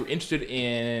guys who are interested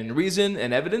in reason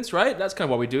and evidence, right? That's kind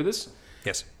of why we do this.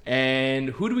 Yes. And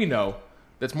who do we know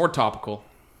that's more topical,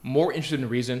 more interested in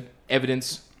reason,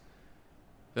 evidence,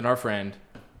 than our friend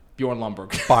Bjorn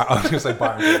Lomborg? I was going to say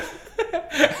Byron.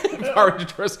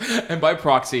 And by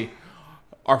proxy,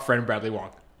 our friend Bradley Wong.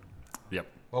 Yep.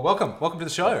 Well, welcome to the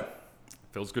show.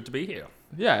 Feels good to be here.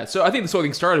 Yeah, so I think this whole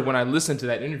thing started when I listened to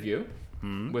that interview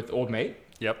with Old Mate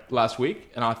last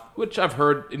week, and which I've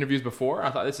heard interviews before.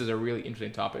 I thought this is a really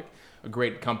interesting topic, a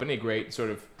great company, a great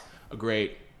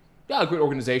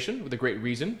organization with a great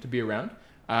reason to be around.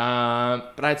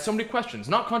 But I had so many questions,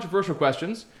 not controversial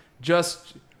questions,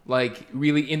 just like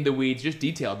really in the weeds, just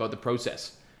detail about the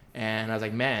process. And I was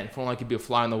like, man, if only I could be a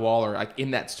fly on the wall or like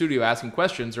in that studio asking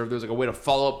questions, or if there was like a way to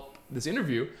follow up this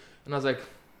interview. And I was like,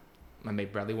 my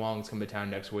mate Bradley Wong is coming to town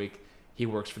next week. He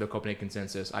works for the Copenhagen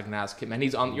Consensus. I can ask him, and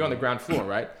you're on the ground floor,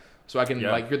 right? So I can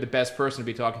you're the best person to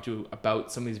be talking to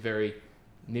about some of these very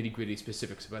nitty gritty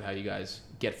specifics about how you guys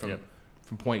get from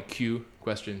point Q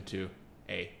question to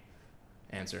A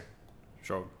answer.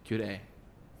 Sure. Q to A.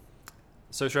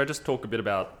 So should I just talk a bit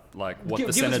about like what the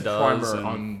Give Senate us a does? primer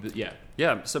on the,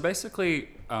 Yeah. So basically,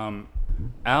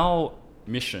 our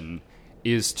mission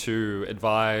is to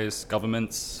advise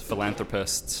governments,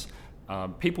 philanthropists,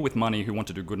 people with money who want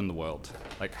to do good in the world,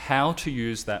 like how to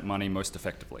use that money most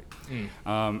effectively.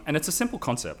 And it's a simple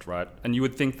concept, right? And you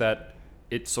would think that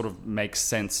it sort of makes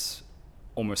sense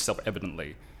almost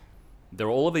self-evidently. There are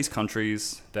all of these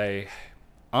countries, they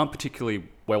aren't particularly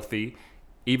wealthy.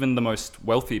 Even the most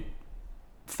wealthy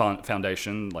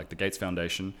foundation, like the Gates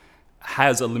Foundation,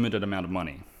 has a limited amount of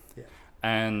money. Yeah.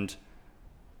 And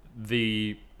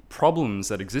the problems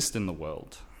that exist in the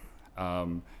world,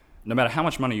 no matter how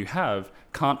much money you have,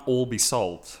 can't all be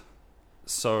solved.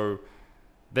 So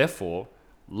therefore,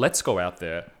 let's go out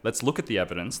there, let's look at the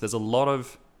evidence. There's a lot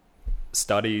of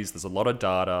studies, there's a lot of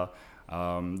data,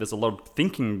 there's a lot of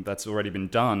thinking that's already been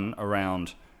done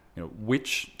around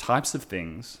which types of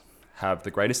things have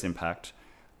the greatest impact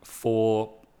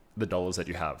for the dollars that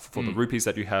you have, for the rupees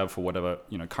that you have, for whatever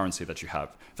currency that you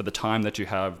have, for the time that you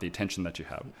have, the attention that you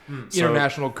have. So,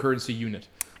 International Currency Unit.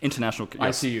 International,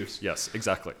 yes, ICUs. Yes,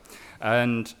 exactly.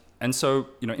 And so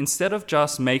instead of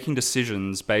just making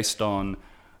decisions based on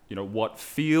what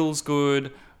feels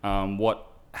good, what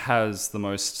has the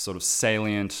most sort of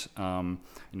salient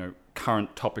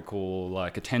current topical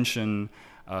like attention,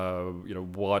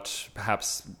 what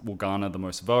perhaps will garner the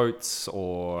most votes,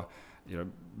 or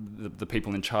the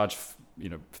people in charge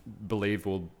believe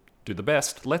will do the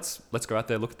best. Let's go out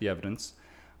there, look at the evidence,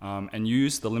 and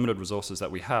use the limited resources that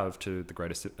we have to the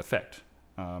greatest effect.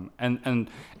 And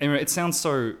it sounds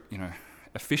so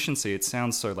efficiency. It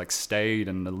sounds so like staid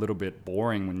and a little bit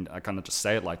boring when I kind of just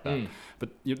say it like that. But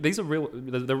these are real.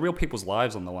 They're real people's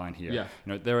lives on the line here.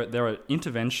 Yeah. There are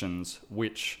interventions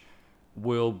which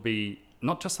will be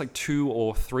not just like 2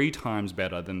 or 3 times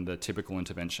better than the typical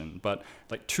intervention, but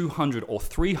like 200 or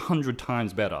 300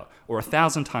 times better, or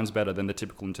 1,000 times better than the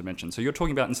typical intervention. So you're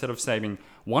talking about, instead of saving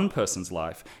one person's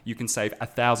life, you can save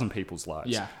 1,000 people's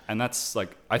lives. Yeah. And that's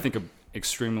like, I think,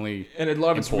 extremely And a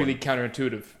lot of it's important. really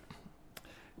counterintuitive.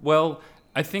 Well,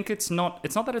 I think it's not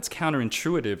that it's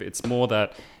counterintuitive. It's more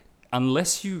that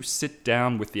unless you sit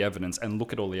down with the evidence and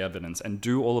look at all the evidence and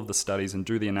do all of the studies and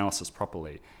do the analysis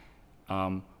properly,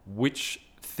 which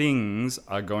things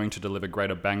are going to deliver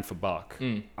greater bang for buck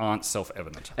aren't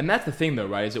self-evident. And that's the thing, though,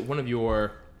 right? Is it one of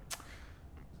your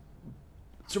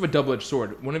sort of a double-edged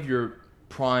sword. One of your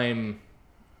prime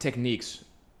techniques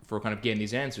for kind of getting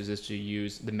these answers is to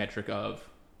use the metric of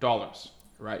dollars,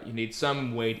 right? You need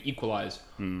some way to equalize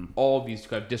all of these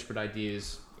kind of disparate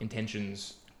ideas,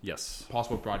 intentions, Yes.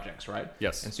 possible projects, right?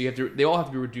 Yes. And so they all have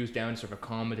to be reduced down to sort of a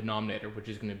common denominator, which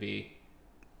is going to be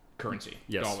currency,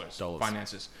 Yes, dollars, dollars.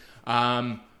 finances.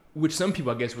 Which some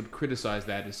people, I guess, would criticize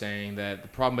that as saying that the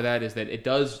problem with that is that it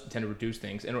does tend to reduce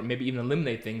things and maybe even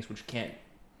eliminate things which can't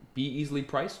be easily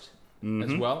priced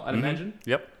as well, I'd imagine.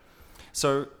 Yep.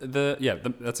 So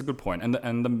that's a good point.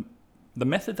 And the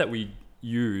method that we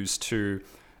use to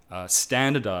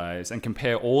standardize and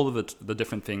compare all of the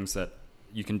different things that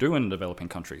you can do in a developing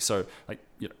country. So like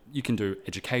you can do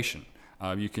education,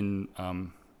 you can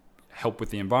help with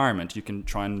the environment, you can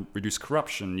try and reduce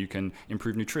corruption, you can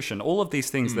improve nutrition. All of these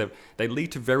things they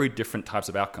lead to very different types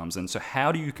of outcomes. And so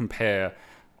how do you compare?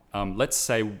 Let's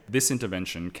say this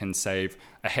intervention can save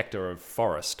a hectare of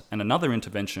forest, and another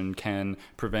intervention can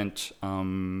prevent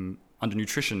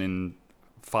undernutrition in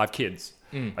 5 kids.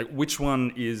 Like, which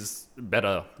one is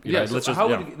better? That's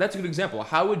a good example.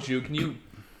 How would you?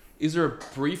 Is there a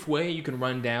brief way you can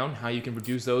run down how you can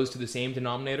reduce those to the same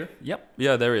denominator? Yep.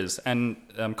 Yeah, there is. And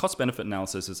cost-benefit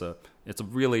analysis is a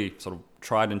really sort of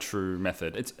tried and true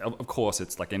method. It's of course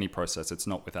it's like any process. It's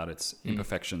not without its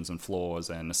imperfections and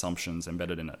flaws and assumptions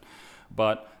embedded in it.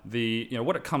 But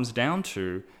what it comes down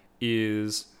to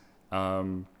is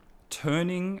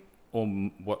turning, or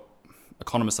what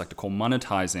economists like to call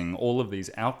monetizing, all of these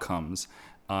outcomes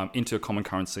into a common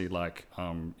currency like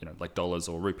dollars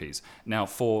or rupees. Now,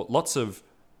 for lots of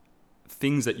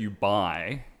things that you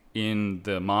buy in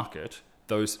the market,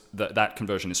 that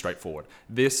conversion is straightforward.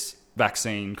 This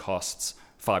vaccine costs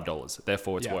 $5,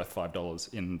 therefore it's worth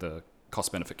 $5 in the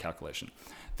cost-benefit calculation.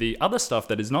 The other stuff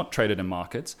that is not traded in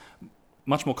markets,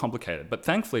 much more complicated. But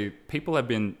thankfully, people have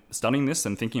been studying this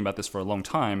and thinking about this for a long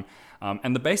time.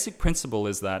 And the basic principle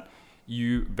is that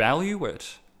you value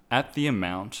it at the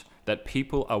amount that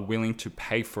people are willing to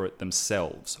pay for it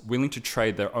themselves, willing to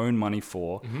trade their own money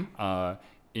for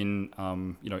in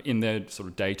their sort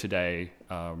of day-to-day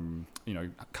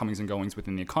comings and goings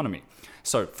within the economy.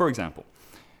 So, for example,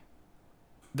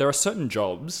 there are certain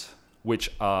jobs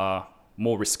which are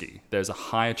more risky. There's a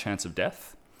higher chance of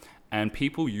death, and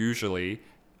people usually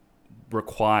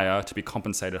require to be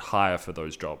compensated higher for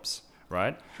those jobs,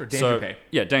 right? Sure, danger pay.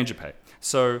 Yeah, danger pay.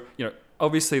 So,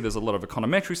 obviously, there's a lot of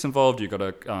econometrics involved. You've got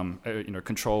to,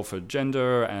 control for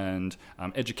gender and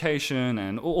education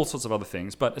and all sorts of other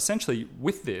things. But essentially,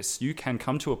 with this, you can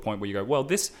come to a point where you go, well,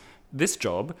 this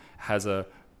job has a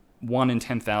 1 in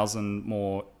 10,000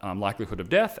 more likelihood of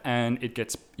death, and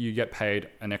you get paid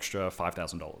an extra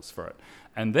 $5,000 for it.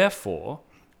 And therefore,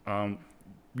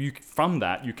 from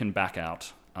that, you can back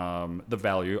out the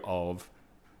value of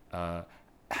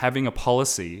having a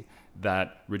policy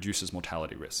that reduces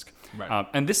mortality risk. Right.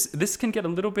 And this can get a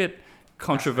little bit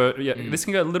controversial. This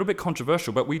can get a little bit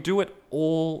controversial, but we do it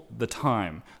all the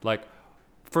time. Like,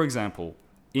 for example,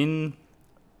 in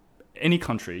any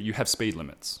country, you have speed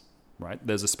limits, right?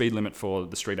 There's a speed limit for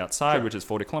the street outside, which is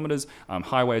 40 kilometers.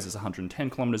 Highways is 110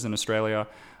 kilometers in Australia.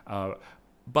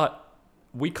 But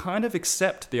we kind of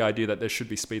accept the idea that there should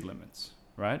be speed limits,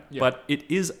 right? Yeah. But it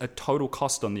is a total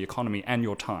cost on the economy and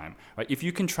your time, right? If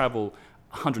you can travel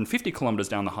 150 kilometers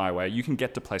down the highway, you can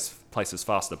get to places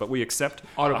faster. But we accept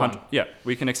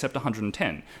we can accept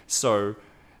 110. So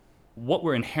what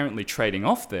we're inherently trading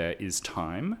off there is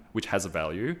time, which has a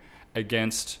value,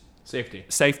 against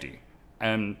safety.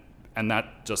 And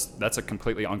that's a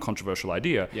completely uncontroversial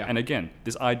idea. Yeah. And again,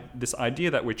 this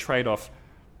idea that we trade off.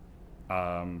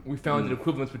 We found an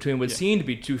equivalence between what seemed to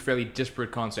be two fairly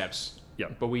disparate concepts. Yeah.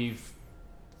 But we've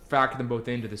factor them both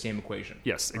into the same equation.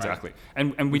 Yes, exactly.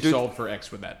 Right? And we solve for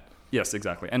X with that. Yes,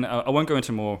 exactly. And I won't go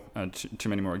into too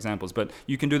many more examples, but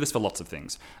you can do this for lots of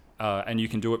things. And you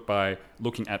can do it by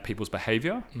looking at people's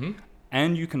behavior,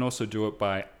 and you can also do it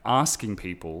by asking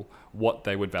people what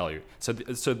they would value.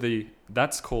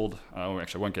 That's called,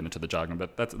 actually I won't get into the jargon,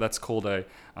 but that's called a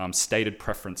stated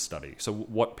preference study. So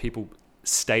what people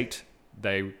state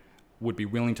they would be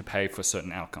willing to pay for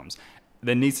certain outcomes.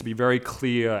 There needs to be very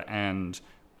clear and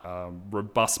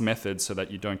robust methods so that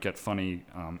you don't get funny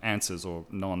answers or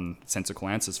nonsensical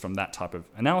answers from that type of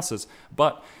analysis.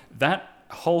 But that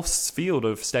whole field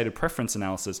of stated preference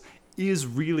analysis is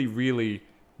really, really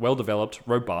well developed,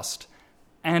 robust,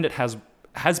 and it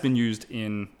has been used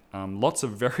in lots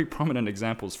of very prominent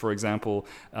examples. For example,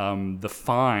 the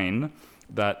fine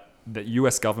that the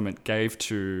US government gave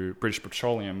to British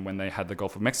Petroleum when they had the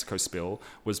Gulf of Mexico spill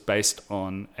was based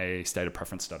on a state of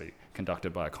preference study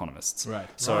conducted by economists. Right.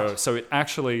 So it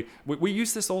actually, we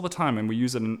use this all the time, and we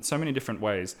use it in so many different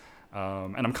ways.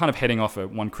 And I'm kind of heading off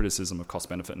one criticism of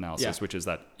cost-benefit analysis, which is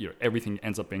that everything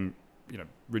ends up being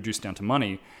reduced down to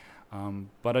money.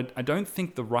 But I don't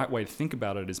think the right way to think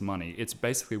about it is money. It's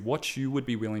basically what you would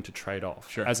be willing to trade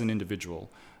off as an individual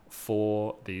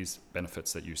for these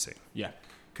benefits that you see. Yeah.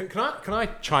 Can I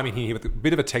chime in here with a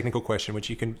bit of a technical question, which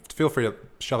you can feel free to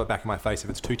shove it back in my face if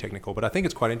it's too technical, but I think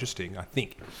it's quite interesting, I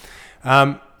think.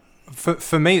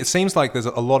 For me, it seems like there's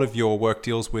a lot of your work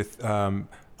deals with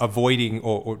avoiding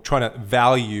or trying to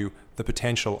value the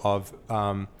potential of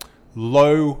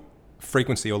low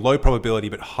frequency or low probability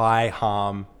but high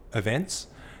harm events.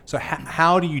 So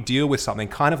how do you deal with something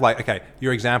kind of like, okay,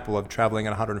 your example of traveling at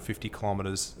 150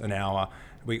 kilometers an hour,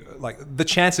 the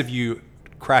chance of you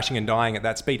crashing and dying at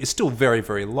that speed is still very,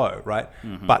 very low, right?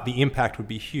 Mm-hmm. But the impact would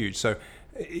be huge. So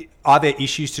are there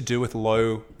issues to do with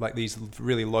these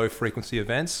really low frequency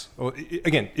events? Or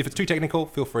again, if it's too technical,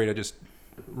 feel free to just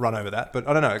run over that. But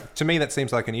I don't know. To me, that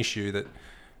seems like an issue that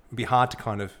would be hard to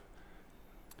kind of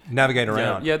navigate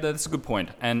around. Yeah, that's a good point.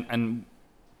 And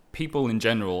people in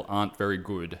general aren't very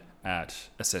good at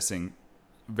assessing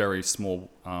very small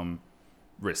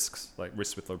risks, like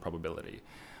risks with low probability.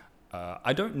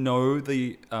 I don't know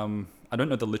the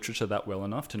literature that well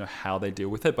enough to know how they deal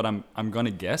with it, but I'm going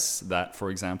to guess that, for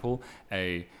example,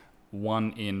 a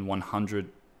 1 in 100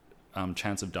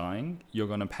 chance of dying, you're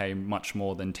going to pay much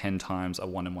more than 10 times a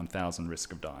 1 in 1,000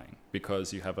 risk of dying,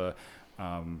 because you have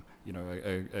an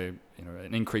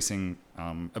increasing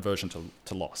aversion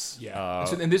to loss. Yeah,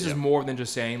 and this is more than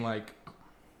just saying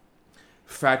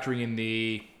factoring in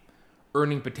the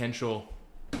earning potential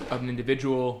of an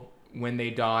individual when they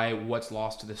die, what's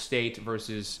lost to the state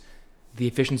versus the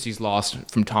efficiencies lost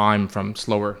from time from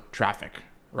slower traffic,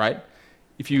 right?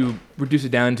 If you reduce it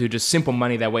down to just simple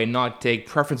money that way, not take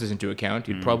preferences into account,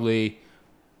 you'd probably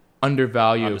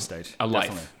undervalue a life.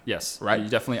 Definitely. Yes, right? You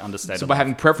definitely understate. So by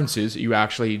having preferences, you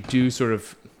actually do sort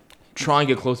of try and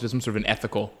get close to some sort of an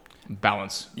ethical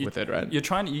balance with it, right? You're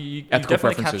trying to you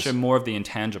definitely capture more of the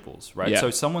intangibles, right? Yeah.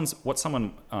 So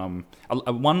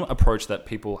one approach that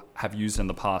people have used in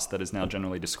the past that is now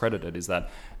generally discredited is that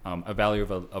a value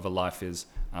of a life is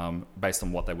based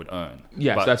on what they would earn.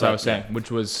 Yeah, so that's what I was saying, which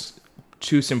was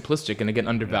too simplistic and again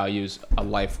undervalues a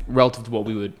life relative to what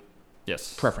we would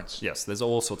preference. Yes, there's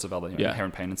all sorts of other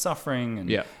inherent pain and suffering,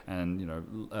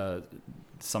 and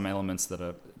some elements that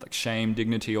are like shame,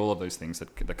 dignity, all of those things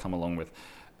that come along with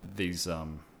these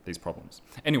problems.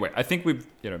 Anyway, I think we're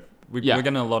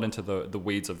getting a lot into the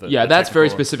weeds of the that's very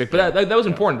specific, but that was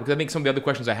important because I think some of the other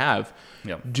questions I have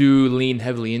do lean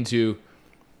heavily into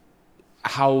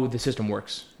how the system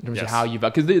works in terms of how you,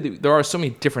 because there are so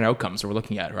many different outcomes that we're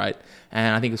looking at, right?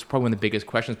 And I think it's probably one of the biggest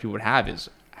questions people would have is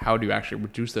how do you actually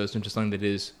reduce those into something that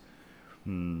is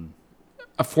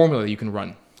a formula that you can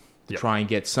run to try and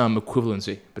get some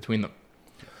equivalency between them.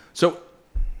 So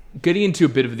getting into a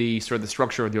bit of the sort of the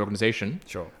structure of the organization.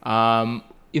 Sure.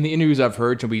 In the interviews I've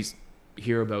heard, we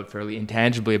hear about fairly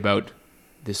intangibly about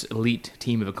this elite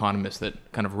team of economists that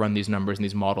kind of run these numbers and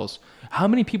these models. How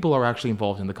many people are actually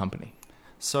involved in the company?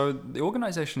 So the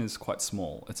organization is quite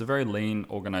small. It's a very lean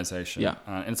organization. Yeah.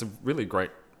 And it's a really great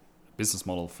business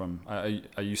model I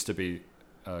used to be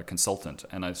a consultant,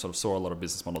 and I sort of saw a lot of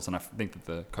business models, and I think that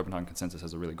the Copenhagen Consensus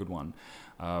has a really good one.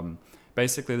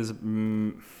 Basically, there's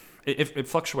it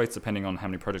fluctuates depending on how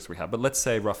many projects we have, but let's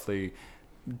say roughly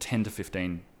 10 to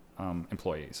 15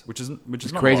 employees, which is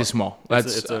not crazy small.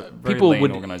 It's a very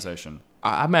lean organization.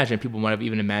 I imagine people might have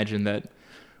even imagined that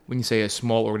when you say a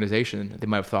small organization, they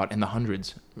might have thought in the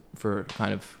hundreds for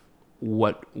kind of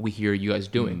what we hear you guys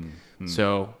doing.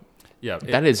 So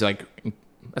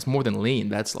that's more than lean.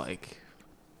 That's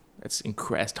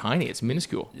tiny. It's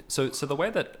minuscule. So the way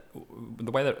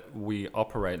that we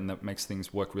operate and that makes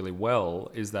things work really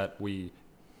well is that we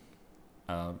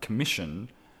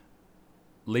commission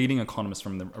leading economists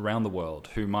from around the world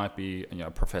who might be a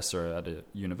professor at a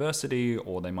university,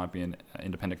 or they might be an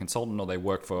independent consultant, or they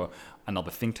work for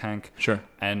another think tank. Sure.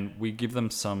 And we give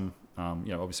them some,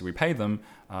 obviously we pay them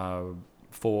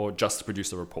for just to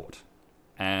produce a report.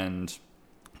 And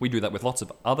we do that with lots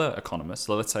of other economists.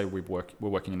 So let's say we're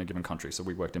working in a given country. So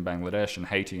we worked in Bangladesh and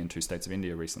Haiti and 2 states of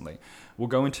India recently. We'll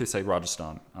go into, say,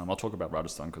 Rajasthan. I'll talk about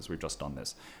Rajasthan because we've just done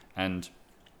this. And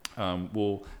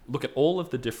we'll look at all of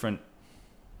the different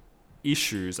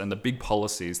issues and the big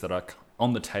policies that are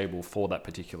on the table for that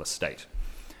particular state.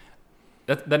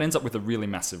 That ends up with a really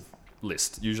massive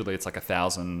list. Usually it's like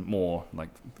 1,000 more, like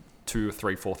 2,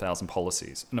 3, 4,000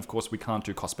 policies. And of course, we can't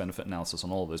do cost-benefit analysis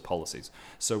on all of those policies.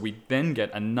 So we then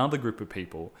get another group of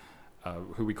people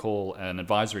who we call an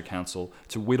advisory council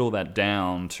to whittle that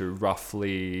down to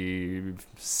roughly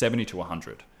 70 to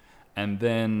 100. And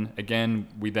then, again,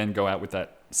 we then go out with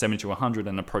that 70 to 100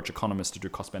 and approach economists to do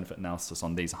cost-benefit analysis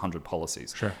on these 100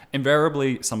 policies. Sure.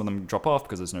 Invariably, some of them drop off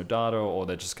because there's no data, or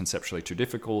they're just conceptually too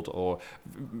difficult, or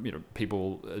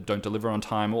people don't deliver on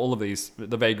time. All of these,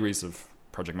 the vagaries of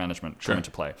project management come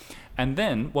into play. And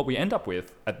then what we end up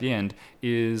with at the end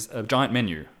is a giant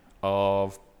menu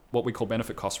of what we call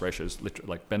benefit cost ratios,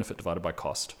 like benefit divided by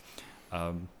cost,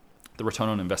 the return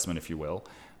on investment, if you will,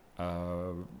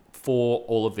 for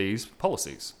all of these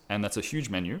policies. And that's a huge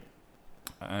menu.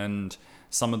 And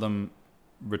some of them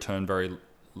return very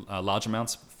large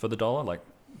amounts for the dollar, like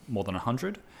more than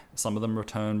 100. Some of them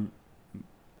return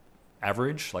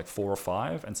average, like 4 or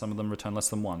 5, and some of them return less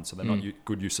than 1. So they're not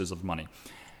good uses of money.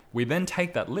 We then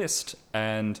take that list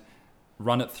and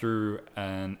run it through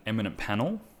an eminent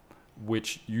panel,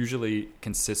 which usually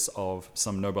consists of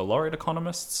some Nobel laureate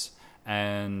economists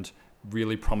and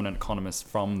really prominent economists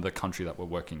from the country that we're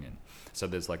working in. So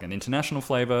there's like an international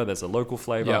flavor, there's a local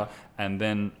flavor, and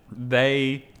then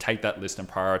they take that list and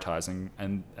prioritizing,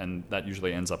 and that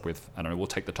usually ends up with, I don't know, we'll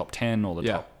take the top 10 or the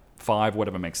top 5,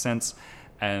 whatever makes sense,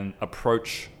 and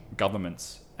approach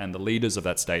governments and the leaders of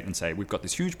that state and say, we've got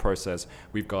this huge process,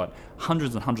 we've got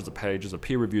hundreds and hundreds of pages of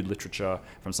peer-reviewed literature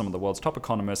from some of the world's top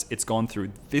economists, it's gone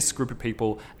through this group of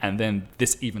people, and then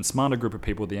this even smarter group of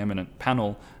people, the eminent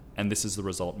panel, and this is the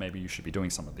result. Maybe you should be doing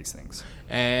some of these things.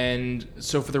 And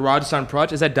so for the Rajasthan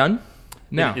project, is that done?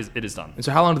 No. It is done. And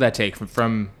so how long did that take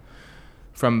from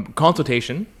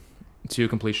consultation to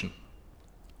completion?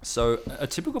 So a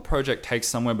typical project takes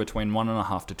somewhere between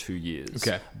 1.5 to 2 years.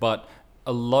 Okay. But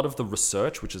a lot of the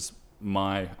research, which is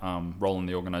my role in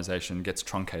the organization, gets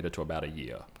truncated to about a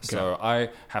year. Okay. So I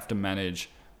have to manage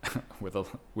with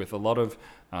a lot of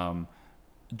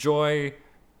joy,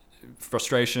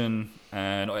 frustration,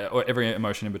 and or every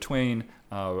emotion in between,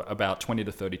 about 20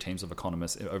 to 30 teams of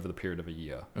economists over the period of a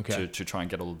year to try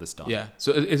and get all of this done. Yeah.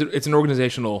 So it's an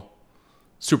organizational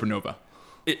supernova.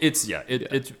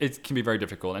 It can be very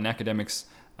difficult, and academics,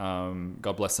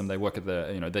 God bless them, they work at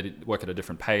they work at a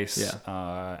different pace,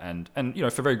 and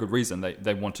for very good reason.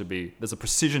 They want to be. There's a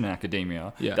precision in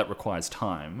academia that requires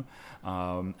time,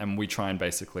 and we try and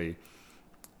basically.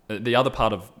 The other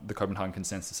part of the Copenhagen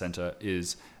Consensus Center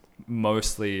is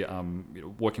mostly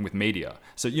working with media.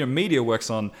 So media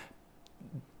works on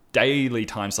daily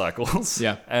time cycles,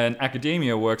 and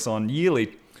academia works on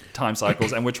yearly time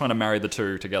cycles, and we're trying to marry the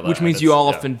two together. Which means you all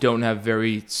often don't have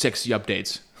very sexy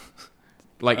updates,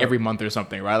 like every month or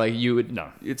something, right? Like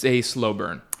it's a slow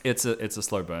burn. It's a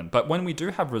slow burn. But when we do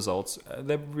have results,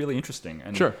 they're really interesting.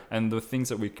 And, and the things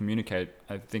that we communicate,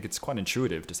 I think it's quite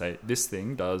intuitive to say, this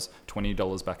thing does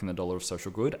 $20 back in the dollar of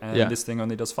social good, and this thing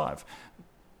only does 5.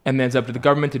 And then it's up to the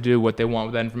government to do what they want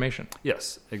with that information.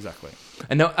 Yes, exactly.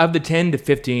 And now, of the 10 to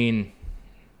 15,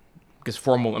 I guess,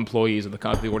 formal employees of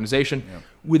the organization,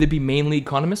 would it be mainly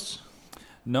economists?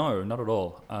 No, not at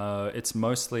all. It's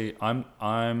mostly,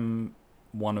 I'm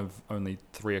one of only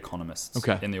 3 economists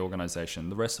in the organization.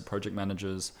 The rest are project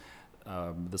managers.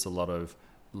 There's a lot of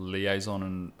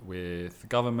liaison with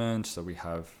government. So we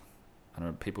have,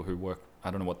 people who work, I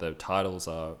don't know what their titles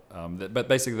are, but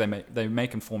basically they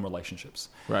make and form relationships.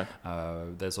 Right.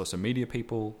 There's also media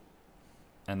people,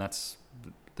 and that's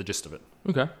the gist of it.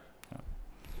 Okay.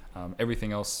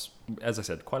 Everything else, as I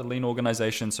said, quite a lean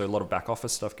organization. So a lot of back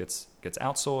office stuff gets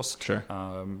outsourced. Sure.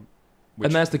 And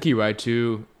that's the key, right?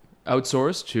 To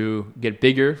outsource, to get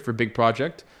bigger for big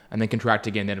project, and then contract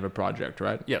again at the end of a project,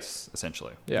 right? Yes,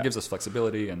 essentially. It gives us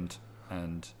flexibility, and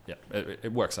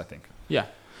it works, I think. Yeah.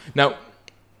 Now,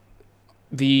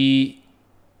 the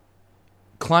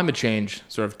climate change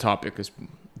sort of topic is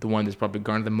the one that's probably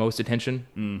garnered the most attention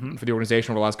for the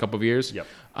organization over the last couple of years. Yep.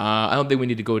 I don't think we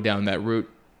need to go down that route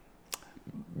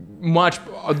much,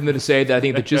 other than to say that I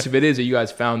think the gist of it is that you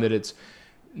guys found that it's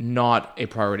not a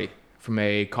priority from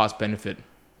a cost-benefit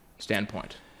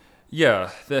standpoint.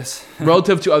 Yeah, this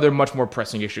relative to other much more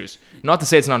pressing issues. Not to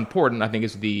say it's not important. I think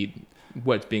is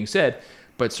what's being said,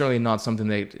 but certainly not something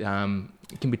that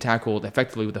can be tackled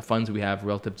effectively with the funds we have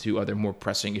relative to other more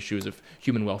pressing issues of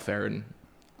human welfare. And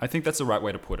I think that's the right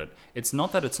way to put it. It's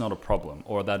not that it's not a problem,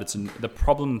 or that it's the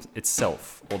problem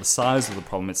itself, or the size of the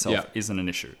problem itself isn't an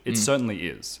issue. It certainly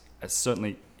is. It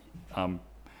certainly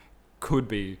could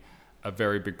be a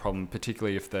very big problem,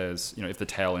 particularly if there's if the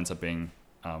tail ends up being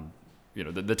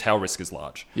the tail risk is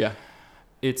large. Yeah.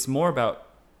 It's more about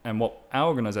And what our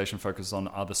organization focuses on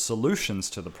are the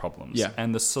solutions to the problems. Yeah.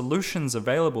 And the solutions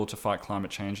available to fight climate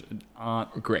change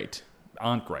aren't Great.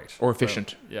 great. Or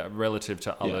efficient. Relative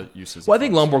to other uses. Well, I of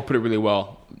think funds. Lomborg put it really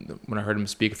well when I heard him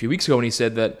speak a few weeks ago, and he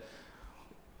said that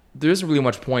there isn't really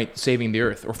much point saving the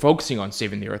Earth or focusing on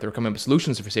saving the Earth or coming up with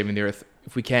solutions for saving the Earth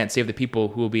if we can't save the people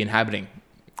who will be inhabiting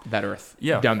that Earth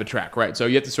down the track, right? So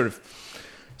you have to sort of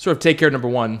take care of number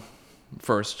one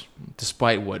first,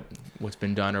 despite what's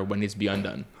been done or what needs to be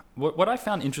undone. What I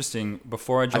found interesting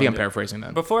before I joined... I think I'm paraphrasing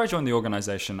that. Before I joined the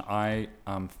organization, I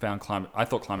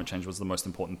thought climate change was the most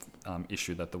important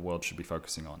issue that the world should be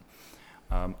focusing on.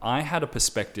 I had a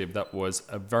perspective that was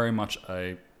very much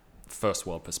a first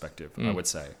world perspective, I would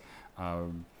say.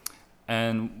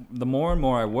 And the more and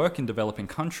more I work in developing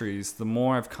countries, the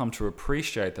more I've come to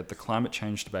appreciate that the climate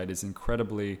change debate is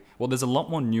incredibly... Well, there's a lot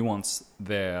more nuance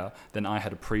there than I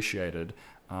had appreciated.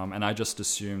 And I just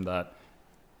assumed that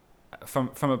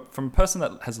from a person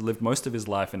that has lived most of his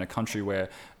life in a country where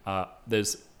I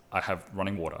have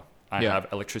running water, I have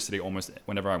electricity almost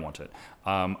whenever I want it.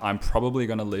 I'm probably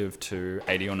going to live to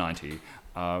 80 or 90.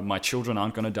 My children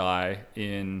aren't going to die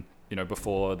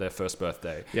before their first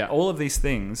birthday. Yeah. All of these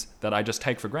things that I just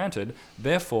take for granted.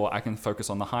 Therefore, I can focus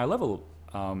on the high level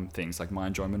things like my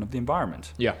enjoyment of the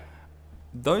environment. Yeah.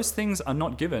 Those things are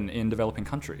not given in developing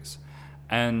countries.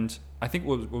 And I think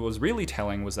what was really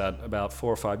telling was that about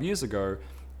 4 or 5 years ago,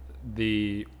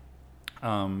 the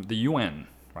UN,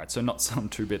 right? So not some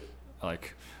 2-bit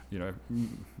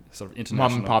sort of international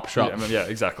Mom and pop shop. Yeah,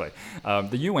 exactly.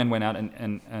 The UN went out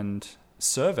and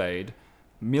surveyed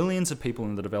millions of people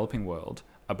in the developing world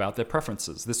about their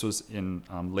preferences. This was in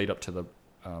lead up to the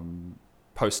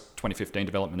post-2015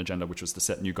 development agenda, which was to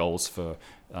set new goals for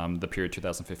the period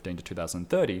 2015 to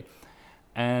 2030.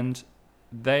 And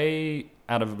they,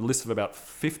 out of a list of about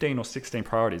 15 or 16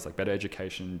 priorities, like better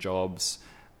education, jobs,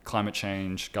 climate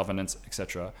change, governance,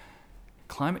 etc.,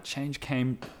 climate change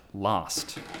came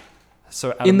last.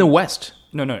 So In the West?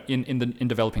 No, in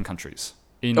developing countries.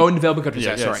 In developing countries.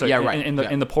 Yeah, sorry. so right.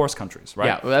 In the poorest countries, right?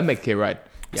 Yeah, well, that makes it right.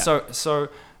 Yeah. So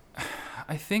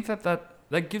I think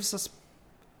that gives us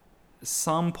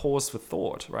some pause for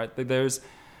thought, right? There's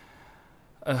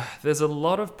a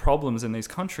lot of problems in these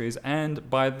countries, and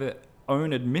by their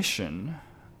own admission,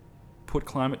 put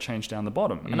climate change down the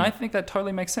bottom. And I think that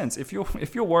totally makes sense. If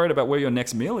you're worried about where your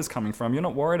next meal is coming from, you're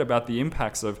not worried about the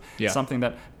impacts of something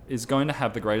that is going to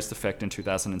have the greatest effect in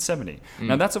 2070.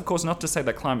 Now, that's of course not to say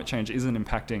that climate change isn't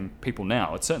impacting people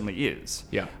now. It certainly is.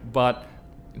 Yeah. But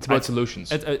it's about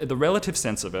solutions. The relative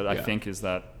sense of it, I think, is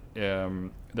that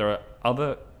there are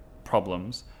other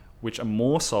problems which are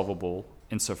more solvable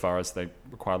insofar as they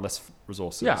require less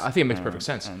resources. Yeah, I think it makes perfect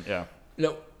sense. And, yeah.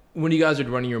 Now, when you guys are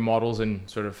running your models and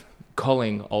sort of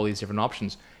culling all these different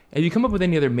options, have you come up with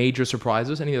any other major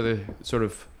surprises, any other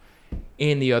agendas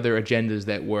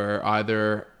that were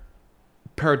either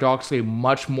paradoxically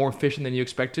much more efficient than you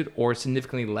expected or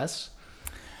significantly less?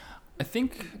 I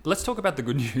think let's talk about the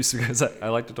good news, because I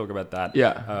like to talk about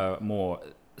that more.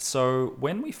 So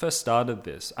when we first started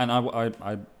this, and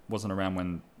I wasn't around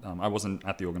when, I wasn't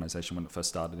at the organization when it first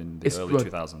started in the early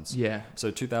 2000s. Yeah. So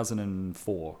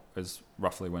 2004 is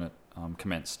roughly when it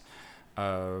commenced.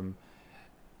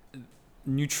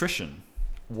 Nutrition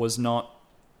was not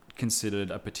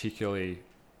considered a particularly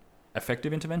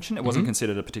effective intervention. It wasn't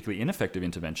considered a particularly ineffective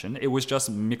intervention. It was just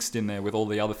mixed in there with all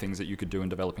the other things that you could do in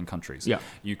developing countries. Yeah.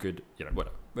 You could,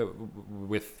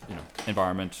 with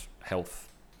environment, health,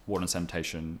 water and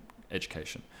sanitation,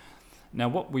 education.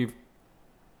 Now,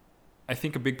 I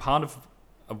think a big part of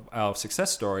our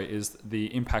success story is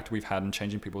the impact we've had in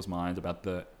changing people's minds about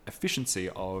the efficiency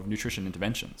of nutrition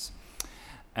interventions.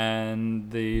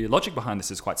 And the logic behind this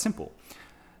is quite simple.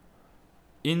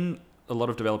 In a lot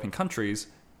of developing countries,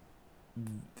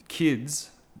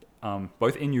 kids,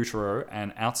 both in utero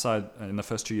and outside in the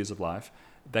first 2 years of life,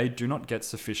 they do not get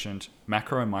sufficient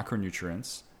macro and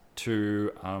micronutrients to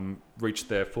reach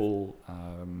their full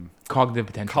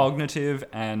cognitive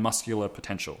and muscular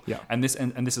potential. Yeah. And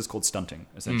this is called stunting,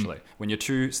 essentially, when you're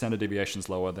 2 standard deviations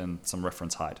lower than some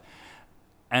reference height.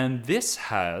 And this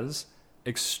has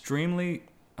extremely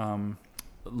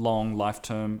long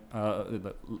lifelong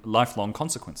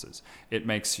consequences. It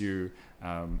makes you,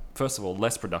 first of all,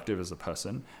 less productive as a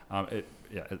person,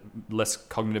 less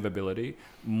cognitive ability,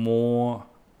 more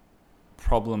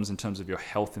problems in terms of your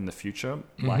health in the future,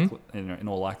 in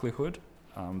all likelihood,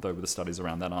 though the studies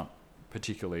around that aren't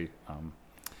particularly,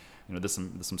 there's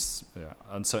some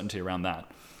uncertainty around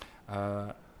that.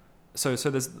 So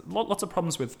there's lots of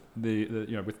problems with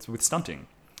with stunting.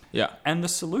 Yeah. And the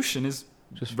solution is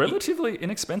just relatively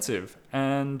inexpensive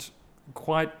and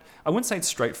quite, I wouldn't say it's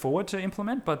straightforward to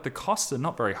implement, but the costs are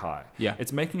not very high. Yeah.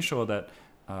 It's making sure that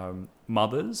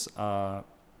mothers are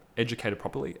educated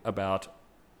properly about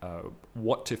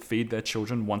what to feed their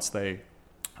children once they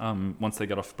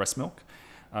get off breast milk.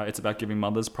 It's about giving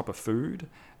mothers proper food.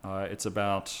 It's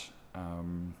about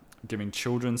giving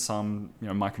children some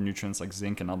micronutrients like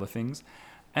zinc and other things.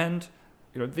 And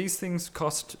these things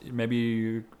cost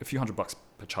maybe a few $100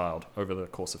 per child over the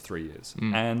course of 3 years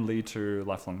and lead to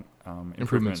lifelong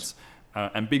improvements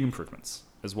and big improvements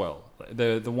as well.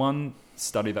 The one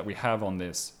study that we have on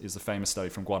this is the famous study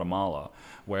from Guatemala,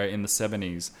 where in the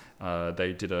 70s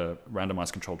they did a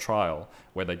randomized controlled trial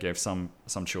where they gave some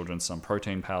children some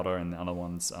protein powder and the other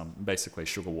ones basically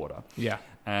sugar water. Yeah.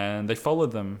 And they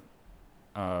followed them.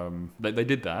 They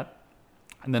did that,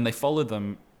 and then they followed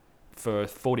them for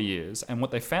 40 years. And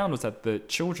what they found was that the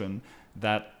children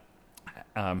that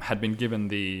had been given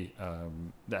the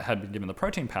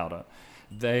protein powder,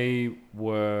 they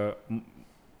were,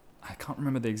 I can't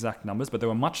remember the exact numbers, but they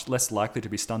were much less likely to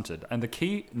be stunted. And the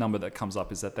key number that comes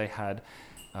up is that they had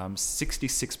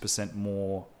 66%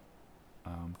 more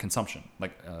consumption.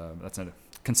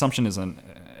 Consumption is an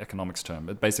economics term,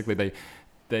 but basically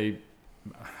they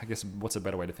I guess what's a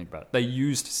better way to think about it? They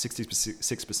used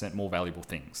 66% more valuable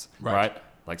things, right?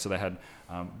 Like, so they had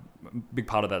a big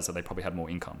part of that is that they probably had more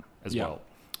income as well.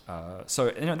 So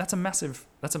that's a massive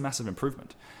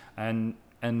improvement, and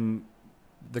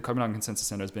the Copenhagen Consensus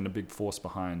Center has been a big force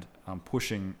behind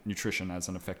pushing nutrition as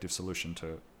an effective solution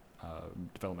to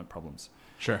development problems.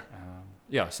 Sure.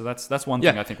 So that's one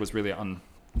thing I think was really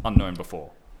unknown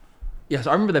before. Yes,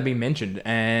 I remember that being mentioned,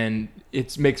 and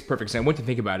it makes perfect sense. When you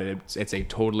think about it, it's a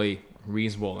totally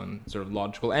reasonable and sort of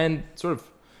logical and sort of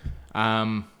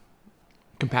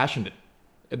compassionate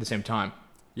at the same time.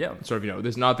 Yeah. Sort of,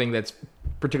 there's nothing that's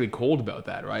particularly cold about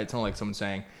that, right? It's not like someone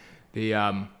saying the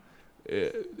a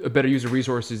better use of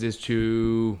resources is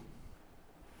to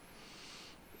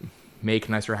make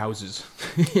nicer houses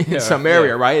in some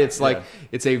area, right? It's like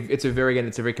it's a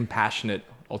very compassionate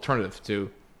alternative to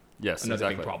another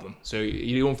big problem. So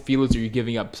you don't feel as though you're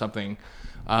giving up something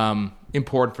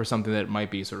important for something that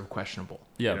might be sort of questionable.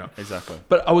 Yeah, exactly.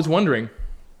 But I was wondering,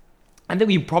 I think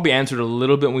we probably answered a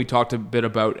little bit when we talked a bit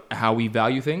about how we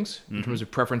value things in terms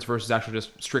of preference versus actually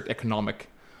just strict economic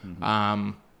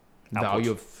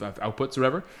value of outputs or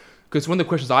whatever. Because one of the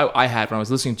questions I had when I was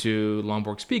listening to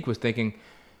Lomborg speak was thinking,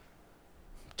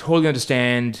 totally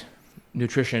understand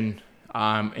nutrition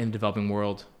in the developing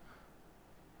world.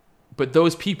 But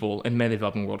those people in many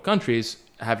developing world countries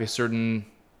have the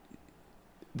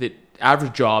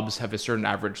average jobs have a certain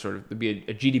average sort of, there'd be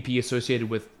a GDP associated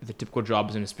with the typical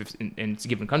jobs in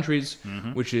given countries,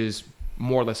 which is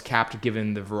more or less capped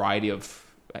given the variety of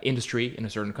industry in a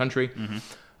certain country.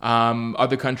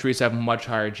 Other countries have much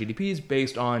higher GDPs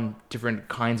based on different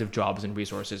kinds of jobs and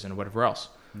resources and whatever else.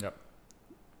 Yep.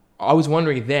 I was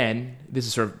wondering then, this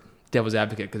is sort of devil's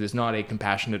advocate because it's not a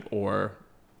compassionate or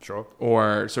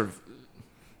sort of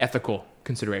ethical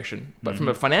consideration, but from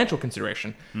a financial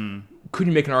consideration, could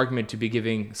you make an argument to be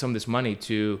giving some of this money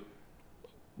to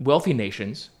wealthy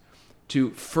nations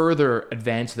to further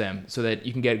advance them so that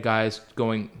you can get guys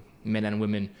going, men and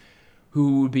women,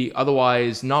 who would be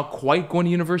otherwise not quite going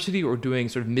to university or doing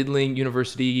sort of middling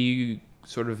university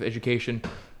sort of education,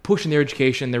 pushing their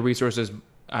education, their resources,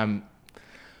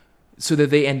 so that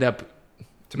they end up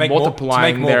to make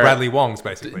multiplying more Bradley Wongs,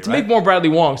 basically. To make more Bradley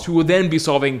Wongs, who will then be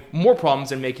solving more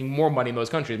problems and making more money in those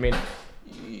countries. I mean,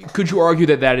 could you argue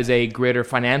that is a greater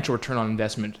financial return on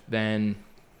investment than?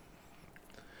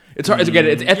 It's hard to get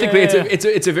it. It's ethically, it's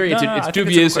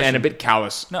dubious and a bit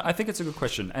callous. No, I think it's a good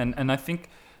question, and I think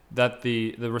that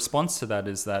the response to that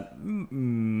is that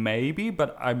maybe,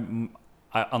 but I'm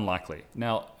unlikely.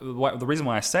 Now, the reason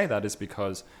why I say that is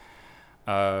because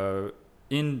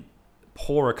in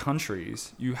poorer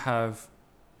countries, you are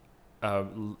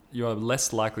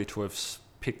less likely to have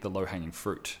picked the low-hanging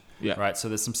fruit. Yeah. Right. So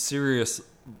there's some serious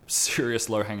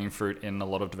low-hanging fruit in a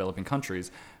lot of developing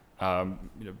countries. For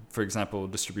example,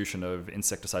 distribution of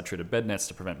insecticide-treated bed nets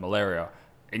to prevent malaria,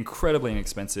 incredibly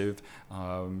inexpensive.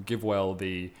 GiveWell,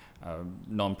 the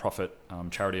non-profit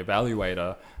charity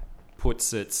evaluator,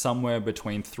 puts it somewhere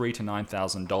between $3,000 to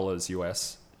 $9,000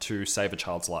 US to save a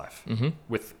child's life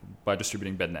by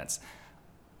distributing bed nets.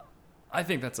 I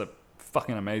think that's a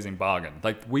fucking amazing bargain.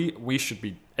 Like we should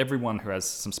be, everyone who has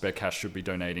some spare cash should be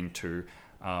donating to,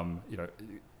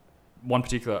 one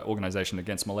particular organization,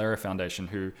 Against Malaria Foundation,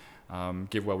 who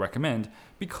GiveWell recommend,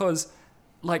 because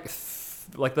let's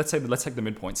take the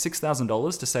midpoint,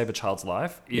 $6,000 to save a child's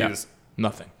life is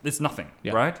nothing. It's nothing,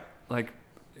 right? Like,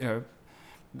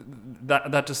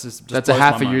 that just That's a blows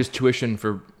half my a mind. year's tuition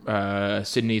for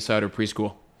Sydney Side or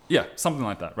preschool. Yeah, something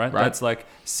like that, right? Right. That's like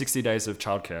 60 days of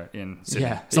childcare in Sydney.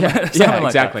 Yeah. Something, Yeah. something Yeah, like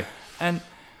exactly. that.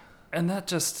 And that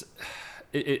just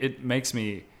it makes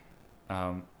me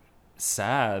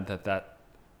sad that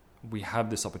we have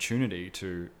this opportunity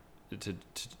to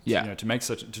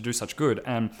do such good,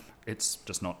 and it's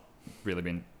just not really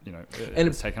been And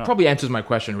it's it taken up. probably answers my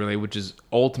question, really, which is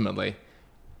ultimately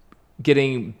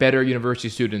getting better university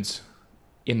students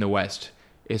in the West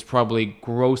is probably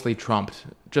grossly trumped,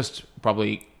 just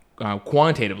probably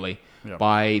quantitatively, Yeah.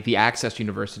 by the access to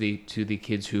university to the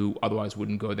kids who otherwise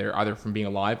wouldn't go there, either from being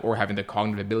alive or having the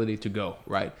cognitive ability to go,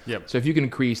 right? Yep. So if you can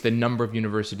increase the number of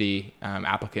university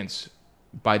applicants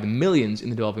by the millions in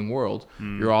the developing world,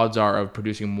 your odds are of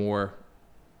producing more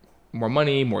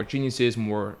money, more geniuses,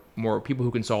 more people who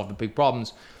can solve the big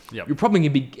problems. Yep. You're probably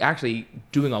going to be actually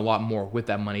doing a lot more with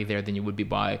that money there than you would be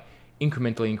by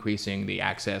incrementally increasing the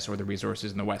access or the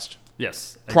resources in the West.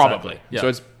 Yes, Probably. exactly. Yeah. So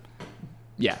it's,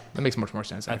 that makes much more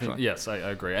sense, I actually. think, yes, I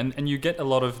agree. And you get a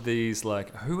lot of these,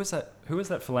 like, who was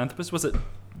that philanthropist? Was it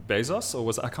Bezos, or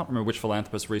I can't remember which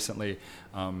philanthropist recently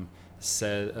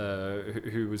said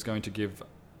who was going to give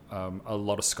a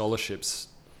lot of scholarships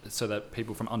so that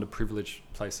people from underprivileged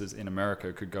places in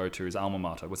America could go to his alma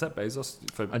mater. Was that Bezos?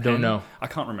 I don't know. I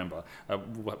can't remember.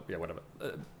 Whatever.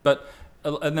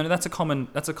 And then that's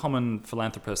a common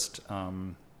philanthropist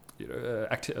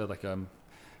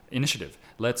initiative.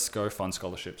 Let's go fund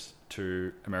scholarships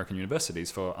to American universities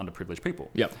for underprivileged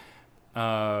people. Yep.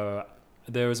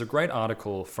 There was a great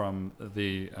article from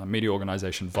the media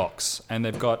organization Vox, and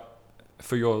they've got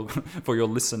for your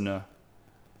listener.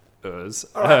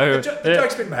 The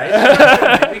joke's been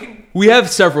made. We have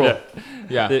several.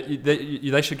 Yeah.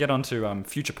 They should get onto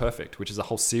Future Perfect, which is a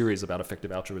whole series about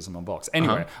effective altruism on Vox.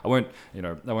 Anyway, I won't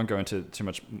go into too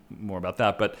much more about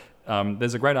that. But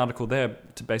there's a great article there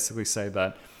to basically say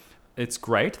that it's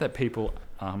great that people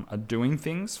are doing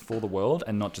things for the world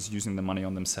and not just using the money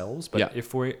on themselves. But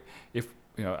if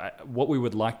what we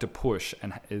would like to push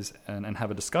and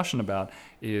have a discussion about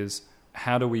is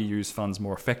how do we use funds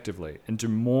more effectively and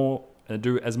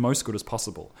do as most good as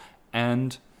possible.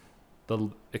 And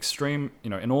the extreme,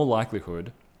 in all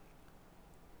likelihood,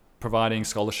 providing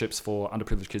scholarships for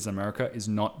underprivileged kids in America is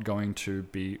not going to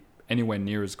be anywhere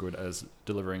near as good as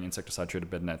delivering insecticide-treated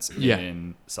bed nets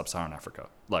in sub-Saharan Africa.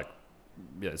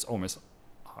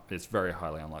 It's very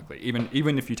highly unlikely,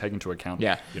 even if you take into account.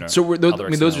 Yeah. You know, So those are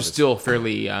externalities. still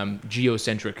fairly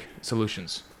geocentric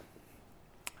solutions.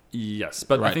 Yes,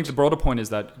 but I think the broader point is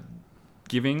that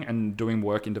giving and doing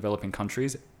work in developing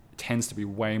countries tends to be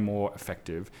way more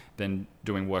effective than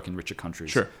doing work in richer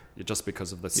countries. Sure. Just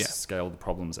because of the scale of the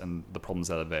problems and the problems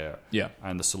that are there. Yeah.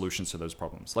 And the solutions to those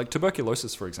problems. Like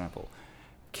tuberculosis, for example,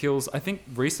 kills... I think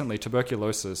recently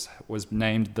tuberculosis was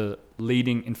named the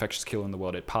leading infectious killer in the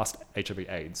world. It passed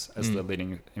HIV/AIDS as the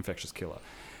leading infectious killer.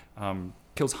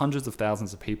 Kills hundreds of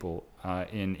thousands of people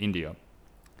in India.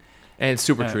 And it's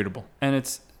super treatable. And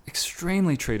it's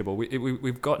extremely treatable.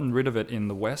 We've gotten rid of it in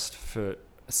the West for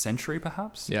a century,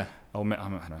 perhaps. Yeah. Or I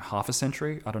don't know, half a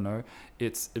century. I don't know.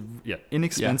 It's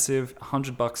inexpensive.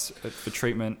 $100 for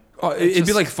treatment. Oh, it'd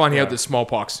be like finding out that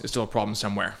smallpox is still a problem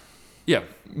somewhere. Yeah,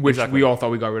 Which exactly. we all thought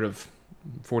we got rid of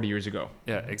 40 years ago.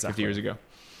 Yeah, exactly. 50 years ago.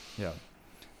 Yeah.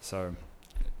 So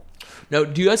Now,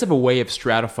 do you guys have a way of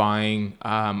stratifying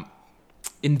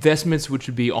investments which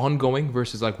would be ongoing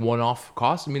versus like one-off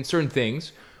costs? I mean, certain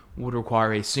things would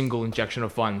require a single injection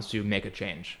of funds to make a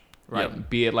change, right? Yep.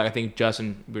 Be it like, I think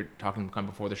Justin, we were talking kind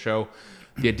of before the show,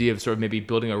 the idea of sort of maybe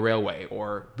building a railway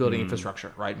or building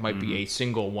infrastructure, right? Might be a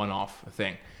single one-off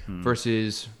thing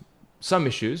versus some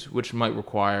issues which might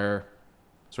require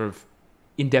sort of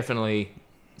indefinitely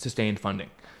sustained funding.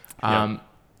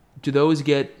 Do those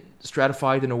get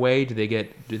stratified in a way? Do they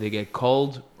get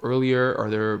culled earlier? Are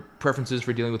there preferences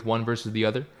for dealing with one versus the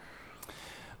other?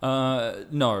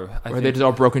 no, Or are they just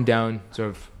all broken down, sort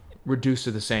of reduced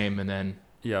to the same, and then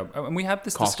and we have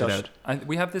this Costed discussion.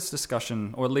 We have this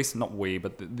discussion, or at least not we,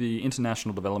 but the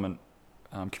international development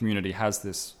community has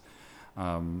this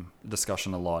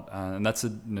discussion a lot, and that's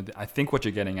I think what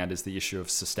you're getting at is the issue of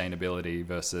sustainability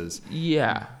versus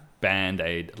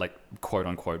band-aid, like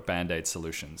quote-unquote band-aid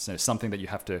solutions. So something that you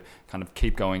have to kind of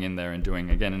keep going in there and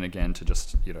doing again and again to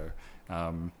just,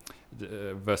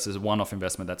 versus one-off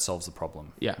investment that solves the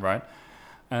problem. Yeah. Right?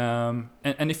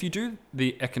 And if you do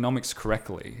the economics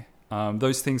correctly,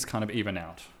 those things kind of even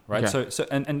out, right? Okay. So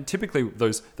and typically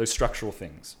those structural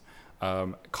things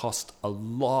cost a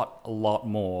lot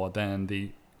more than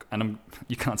the and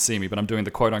you can't see me, but I'm doing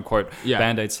the quote-unquote Yeah,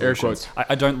 Band-Aid air solutions. quotes.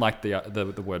 I don't like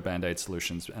the word Band-Aid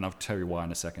solutions, and I'll tell you why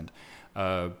in a second.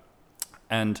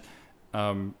 And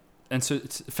so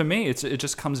for me, it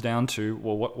just comes down to,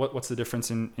 well, what's the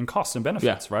difference in costs and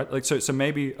benefits, right? Like so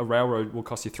maybe a railroad will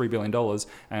cost you $3 billion,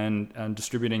 and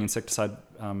distributing insecticide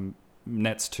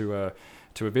nets to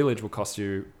a village will cost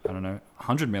you, I don't know,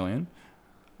 $100 million.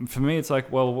 For me, it's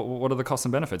like, well, what are the costs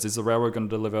and benefits? Is the railroad going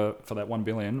to deliver for that $1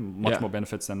 billion much more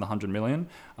benefits than the $100 million?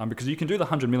 Because you can do the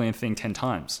 $100 million thing 10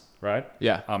 times, right?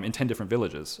 Yeah. In 10 different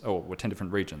villages or 10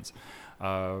 different regions.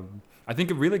 I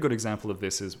think a really good example of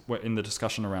this is in the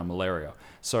discussion around malaria.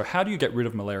 So how do you get rid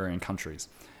of malaria in countries?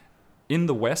 In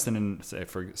the West and in, say,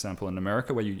 for example, in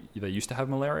America, where they used to have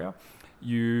malaria,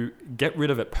 you get rid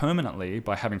of it permanently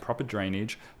by having proper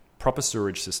drainage, proper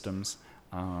sewage systems,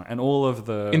 and all of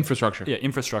the Infrastructure. Yeah,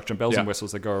 infrastructure, bells and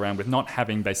whistles that go around with not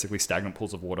having basically stagnant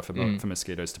pools of water for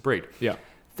mosquitoes to breed. Yeah.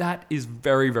 That is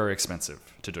very, very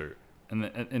expensive to do.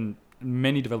 And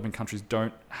many developing countries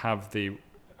don't have the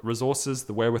resources,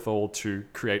 the wherewithal to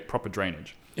create proper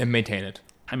drainage. And maintain it.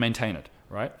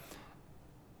 Right?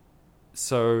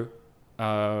 So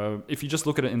if you just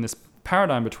look at it in this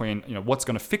paradigm between what's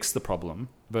going to fix the problem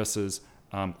versus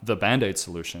the Band-Aid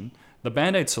solution, the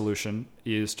Band-Aid solution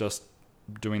is just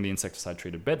doing the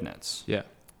insecticide-treated bed nets. Yeah.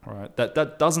 Right.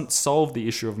 That doesn't solve the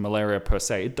issue of malaria per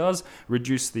se. It does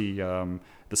reduce the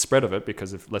spread of it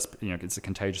because if less, it's a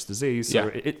contagious disease.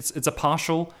 So it's a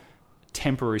partial,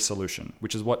 temporary solution,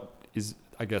 which is what is,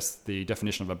 I guess, the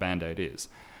definition of a Band-Aid is.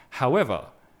 However,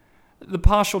 the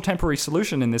partial temporary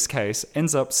solution in this case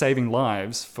ends up saving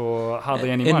lives for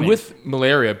hardly any money. And with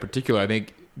malaria in particular, I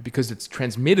think because it's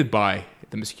transmitted by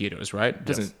the mosquitoes, right?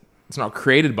 It's not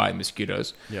created by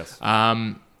mosquitoes. Yes.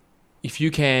 If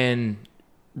you can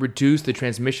reduce the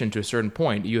transmission to a certain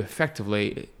point, you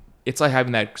effectively, it's like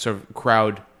having that sort of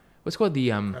what's called the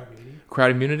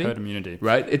crowd immunity. Herd immunity.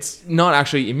 Right? It's not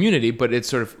actually immunity, but it's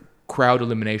sort of crowd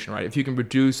elimination, right? If you can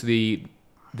reduce the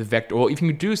vector, or if you can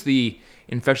reduce the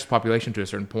infectious population to a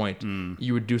certain point,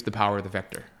 you reduce the power of the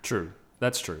vector. True.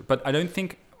 That's true. But I don't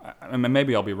think, I mean,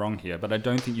 maybe I'll be wrong here, but I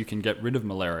don't think you can get rid of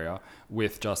malaria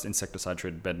with just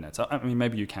insecticide-treated bed nets. I mean,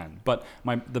 maybe you can. But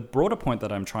the broader point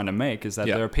that I'm trying to make is that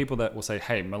there are people that will say,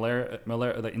 hey, malaria,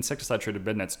 the insecticide-treated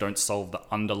bed nets don't solve the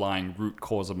underlying root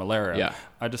cause of malaria. Yeah.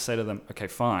 I just say to them, okay,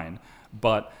 fine.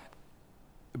 But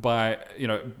by,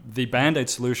 the Band-Aid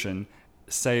solution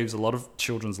saves a lot of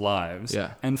children's lives.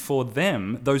 Yeah. And for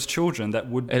them, those children that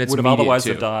would And it's have immediate otherwise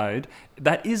too. have died,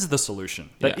 that is the solution.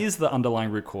 That is the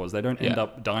underlying root cause. They don't end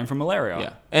up dying from malaria.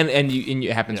 Yeah. And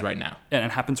it happens right now. And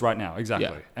it happens right now, exactly.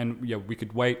 Yeah. And we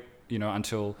could wait,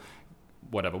 until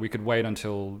whatever. We could wait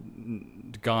until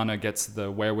Ghana gets the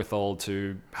wherewithal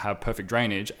to have perfect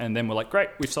drainage, and then we're like, great,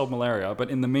 we've solved malaria. But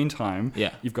in the meantime,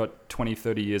 you've got 20,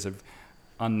 30 years of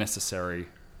unnecessary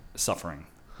suffering,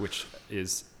 which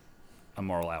is a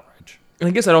moral outrage. And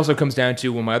I guess that also comes down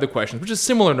to one of my other questions, which is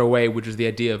similar in a way, which is the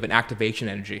idea of an activation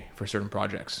energy for certain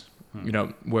projects.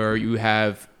 Where you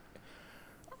have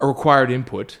a required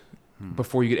input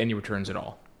before you get any returns at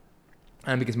all.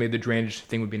 And because maybe the drainage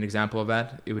thing would be an example of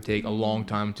that. It would take a long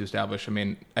time to establish. I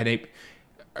mean, a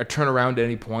turnaround at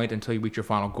any point until you reach your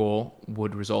final goal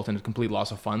would result in a complete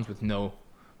loss of funds with no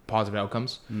positive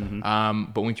outcomes.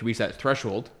 But once you reach that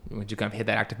threshold, once you kind of hit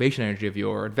that activation energy of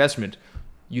your investment,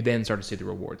 you then start to see the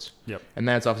rewards. Yep. And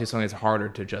that's obviously something that's harder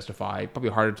to justify,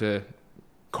 probably harder to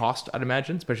cost, I'd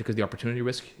imagine, especially because the opportunity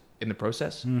risk in the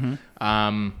process. But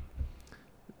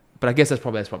I guess that's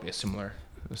probably a similar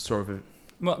sort of.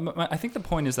 Well, I think the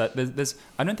point is that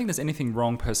I don't think there's anything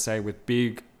wrong per se with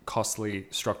big, costly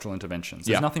structural interventions.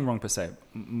 There's nothing wrong per se.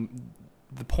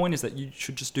 The point is that you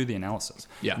should just do the analysis.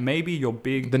 Yeah. Maybe your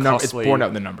big, it's borne out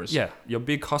in the numbers. Yeah. Your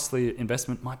big, costly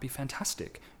investment might be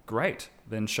fantastic. Great.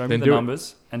 Then show me the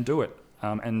numbers and do it.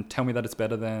 And tell me that it's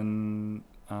better than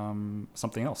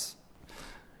something else.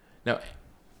 Now,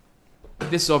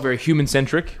 this is all very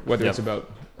human-centric, whether it's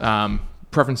about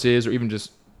preferences or even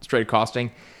just straight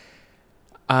costing.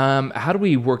 How do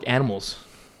we work animals?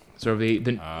 Sort of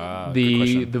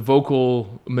the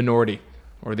vocal minority,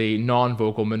 or the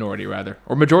non-vocal minority, rather,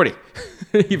 or majority,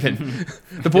 even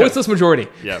the voiceless majority.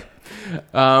 Yeah.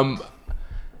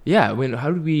 Yeah. I mean,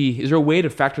 how do we? Is there a way to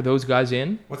factor those guys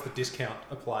in? What's the discount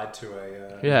applied to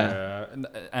a?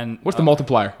 And what's the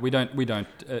multiplier? We don't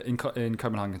in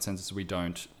Copenhagen Consensus we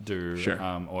don't do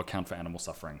or account for animal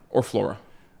suffering or flora,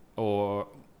 or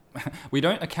we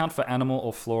don't account for animal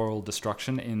or floral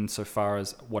destruction insofar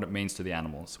as what it means to the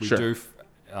animals. We do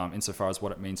insofar as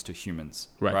what it means to humans,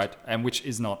 right? And which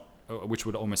is not which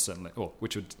would almost certainly, or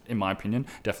which would, in my opinion,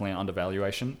 definitely an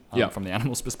undervaluation from the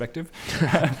animal's perspective.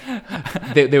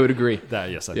 They would agree.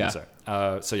 Yes, I think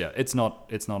so. So yeah, it's not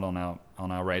on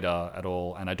our radar at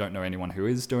all, and I don't know anyone who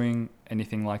is doing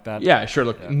anything like that. Yeah, sure.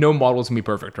 Look, no model is gonna be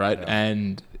perfect, right? Yeah.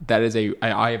 And that is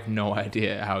I have no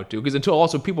idea how to, because until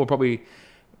also people probably,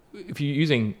 if you're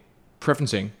using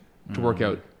preferencing to work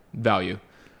out value,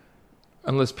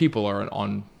 unless people are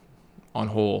on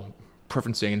whole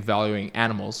preferencing and valuing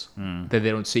animals that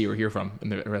they don't see or hear from in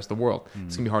the rest of the world,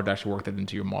 it's gonna be hard to actually work that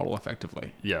into your model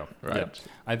effectively. Yeah, right.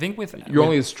 Yeah. I think you're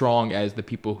only as strong as the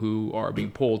people who are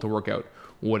being pulled to work out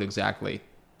what exactly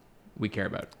we care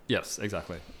about. Yes,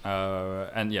 exactly.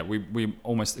 And yeah, we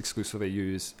almost exclusively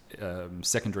use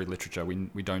secondary literature.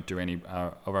 We don't do any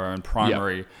of our own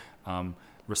primary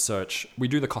research. We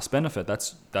do the cost benefit.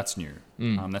 That's new.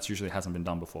 That's usually hasn't been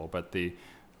done before. But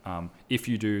if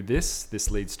you do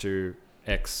this leads to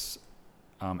X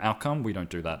outcome. We don't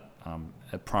do that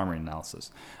at primary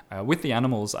analysis. With the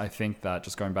animals, I think that,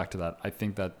 just going back to that, I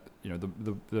think that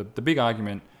the big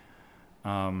argument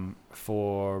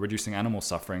for reducing animal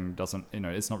suffering doesn't,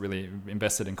 it's not really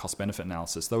invested in cost benefit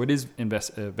analysis, though it is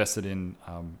invested in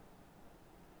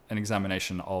an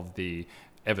examination of the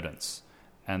evidence,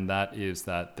 and that is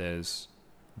that there's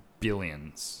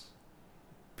billions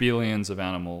of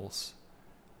animals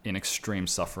in extreme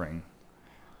suffering,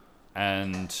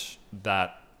 and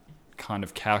that kind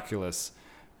of calculus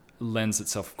lends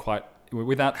itself quite,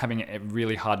 without having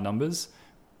really hard numbers,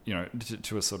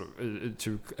 to a sort of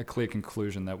to a clear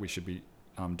conclusion that we should be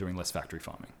doing less factory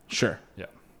farming. Sure. Yeah.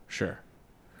 Sure.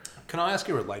 Can I ask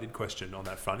you a related question on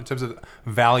that front, in terms of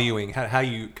valuing, how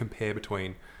you compare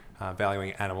between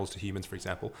valuing animals to humans, for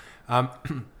example?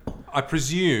 I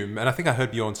presume, and I think I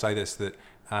heard Bjorn say this, that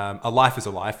a life is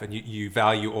a life, and you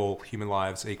value all human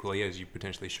lives equally, as you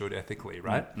potentially should ethically,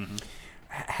 right? Mm-hmm.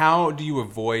 How do you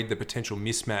avoid the potential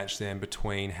mismatch then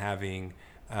between having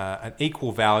an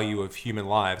equal value of human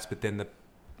lives, but then the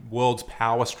world's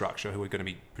power structure, who are going to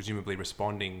be presumably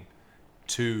responding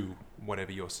to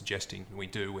whatever you're suggesting we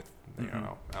do with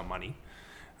our money?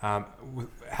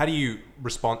 How do you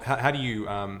respond? How do you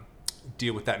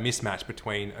deal with that mismatch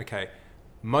between, okay,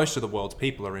 most of the world's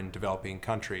people are in developing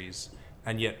countries,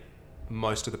 and yet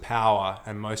most of the power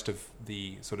and most of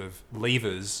the sort of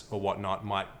levers or whatnot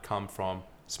might come from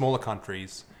smaller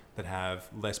countries that have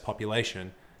less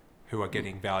population, who are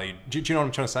getting valued. Do you know what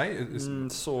I'm trying to say?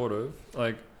 Sort of.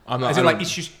 Like,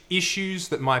 issues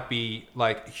that might be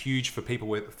like huge for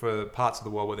people for parts of the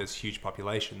world where there's huge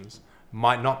populations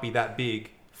might not be that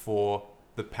big for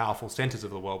the powerful centers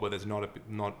of the world where there's where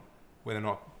they're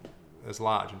not as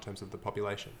large in terms of the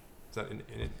population. Is that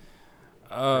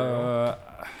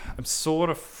I'm sort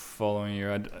of following you.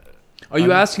 Are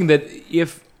you asking that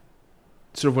if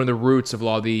sort of one of the roots of a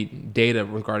lot of the data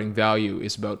regarding value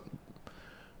is about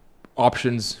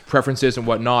options, preferences, and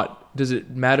whatnot, does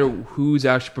it matter who's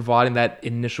actually providing that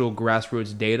initial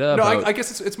grassroots data? No, I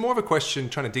guess it's more of a question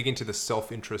trying to dig into the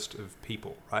self-interest of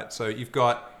people, right? So you've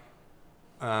got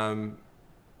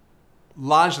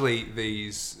largely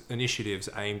these initiatives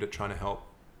aimed at trying to help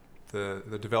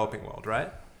the developing world,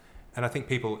 right? And I think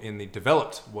people in the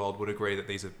developed world would agree that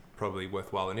these are probably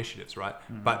worthwhile initiatives, right?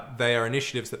 Mm-hmm. But they are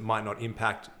initiatives that might not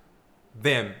impact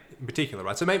them in particular,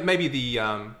 right? So maybe the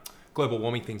global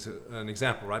warming thing's an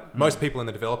example, right? Mm-hmm. Most people in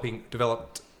the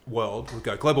developed world would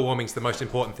go, global warming's the most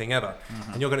important thing ever.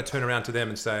 Mm-hmm. And you're going to turn around to them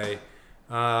and say,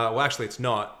 well, actually it's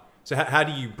not. So how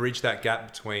do you bridge that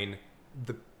gap between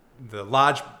the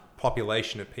large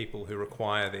population of people who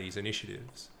require these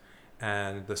initiatives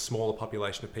and the smaller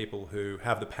population of people who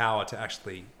have the power to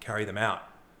actually carry them out?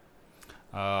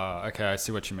 Okay, I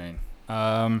see what you mean.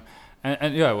 And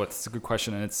yeah, well, it's a good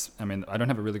question, and I don't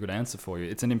have a really good answer for you.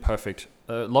 It's an imperfect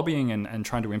lobbying and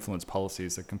trying to influence policy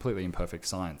is a completely imperfect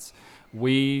science.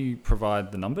 We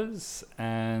provide the numbers,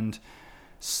 and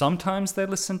sometimes they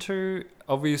listen to,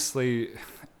 obviously,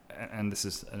 and this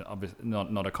is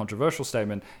not a controversial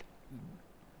statement,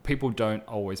 people don't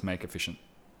always make efficient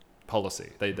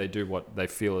policy. They do what they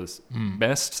feel is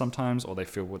best sometimes, or they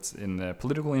feel what's in their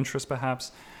political interest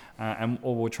perhaps, and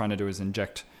all we're trying to do is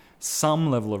inject some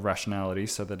level of rationality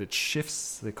so that it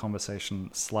shifts the conversation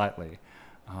slightly,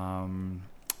 and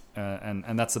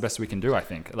that's the best we can do, I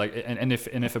think. Like, and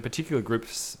if a particular group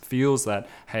feels that,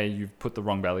 hey, you've put the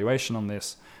wrong valuation on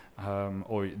this,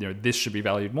 or this should be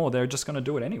valued more, they're just going to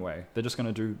do it anyway. They're just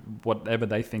going to do whatever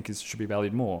they think should be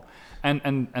valued more,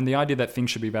 and the idea that things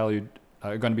should be valued,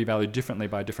 are going to be valued differently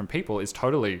by different people is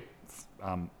totally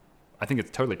I think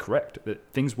it's totally correct that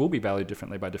things will be valued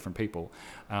differently by different people.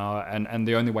 And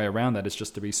the only way around that is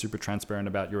just to be super transparent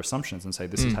about your assumptions and say,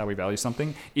 this is how we value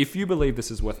something. If you believe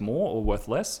this is worth more or worth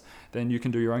less, then you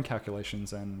can do your own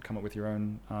calculations and come up with your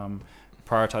own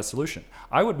prioritized solution.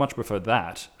 I would much prefer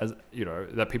that, as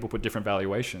that people put different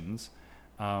valuations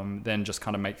than just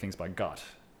kind of make things by gut,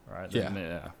 right?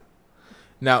 Yeah.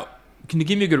 Now, can you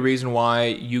give me a good reason why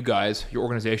you guys, your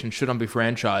organization, should not be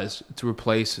franchised to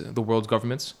replace the world's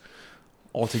governments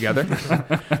altogether?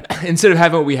 Instead of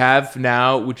having what we have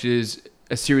now, which is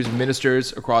a series of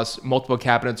ministers across multiple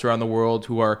cabinets around the world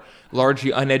who are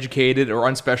largely uneducated or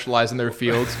unspecialized in their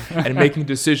fields and making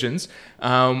decisions,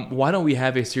 why don't we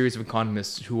have a series of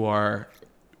economists who are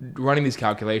running these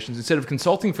calculations instead of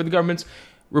consulting for the governments,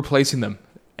 replacing them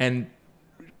and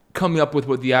coming up with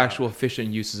what the actual efficient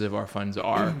uses of our funds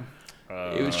are?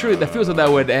 It was true. That feels like that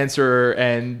would answer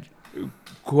and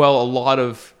quell a lot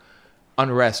of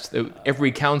unrest that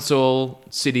every council,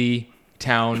 city,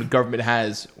 town, government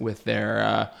has with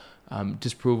their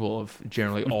disapproval of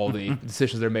generally all the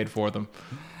decisions that are made for them.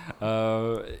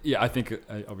 I think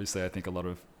obviously a lot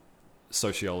of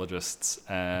sociologists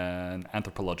and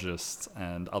anthropologists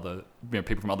and other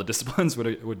people from other disciplines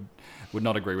would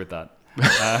not agree with that.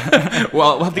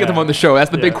 Well, we'll have to get them on the show.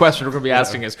 That's the big question we're going to be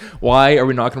asking is, why are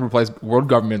we not going to replace world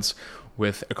governments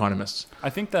with economists? I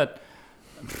think that,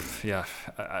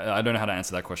 I don't know how to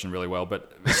answer that question really well,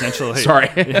 but essentially... Sorry.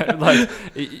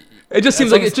 It just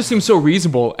seems so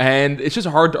reasonable, and it's just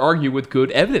hard to argue with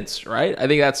good evidence, right? I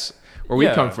think that's where we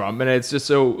come from, and it's just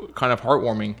so kind of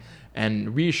heartwarming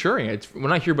and reassuring.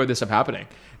 When I hear about this stuff happening,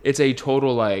 it's a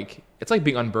total, it's like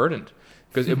being unburdened.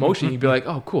 Because emotionally, you'd be like,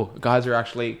 oh, cool, guys are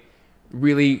actually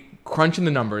really crunching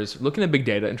the numbers, looking at big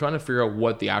data, and trying to figure out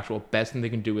what the actual best thing they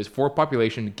can do is for a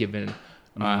population given,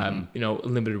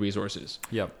 limited resources.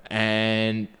 Yep.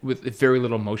 And with very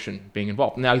little emotion being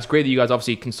involved. Now, it's great that you guys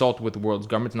obviously consult with the world's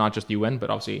governments, not just the UN, but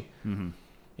obviously,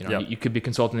 you could be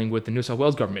consulting with the New South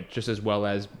Wales government just as well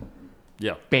as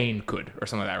Bain could, or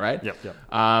something like that, right? Yep.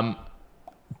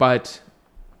 But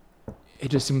it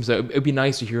just seems that it'd be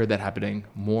nice to hear that happening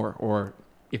more, or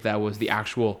if that was the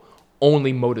actual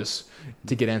only modus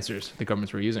to get answers the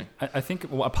governments were using. I think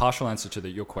a partial answer to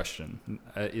your question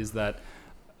is that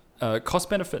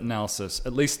cost-benefit analysis,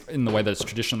 at least in the way that it's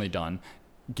traditionally done,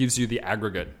 gives you the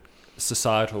aggregate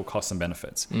societal costs and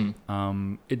benefits.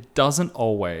 It doesn't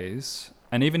always,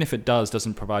 and even if it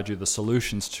doesn't provide you the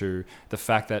solutions to the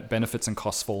fact that benefits and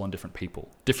costs fall on different people,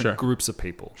 different groups of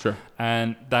people. Sure.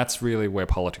 And that's really where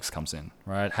politics comes in,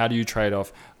 right? How do you trade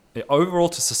off? Overall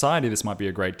to society, this might be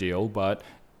a great deal, but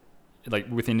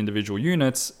within individual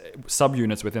units,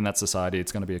 subunits within that society,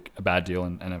 it's going to be a bad deal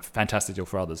and a fantastic deal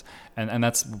for others. And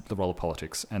that's the role of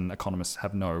politics. And economists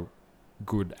have no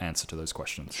good answer to those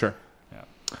questions. Sure. Yeah.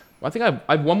 Well, I think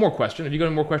I have one more question. Have you got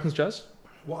any more questions, Jez?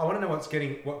 Well, I want to know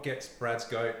what gets Brad's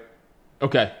goat.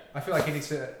 Okay. I feel like he needs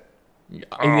to...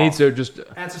 He needs to just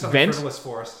answer something vent. frivolous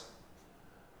for us.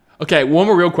 Okay, one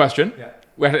more real question. Yeah.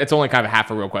 Well, it's only kind of half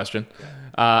a real question.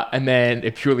 Yeah. And then a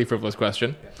purely frivolous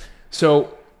question. Yeah.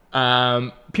 So...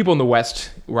 people in the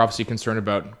West were obviously concerned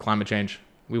about climate change.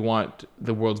 We want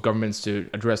the world's governments to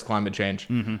address climate change.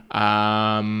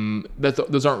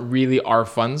 Those aren't really our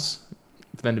funds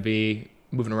for them to be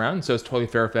moving around, so it's totally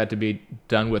fair for that to be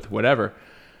done with whatever.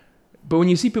 But when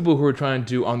you see people who are trying to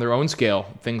do on their own scale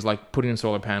things like putting in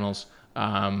solar panels,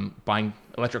 buying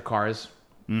electric cars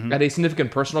at a significant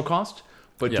personal cost,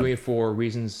 but doing it for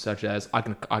reasons such as I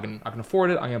can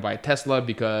afford it. I'm gonna buy a Tesla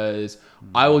because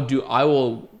I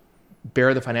will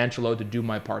bear the financial load to do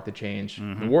my part to change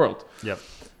the world. Yep.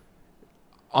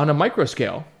 On a micro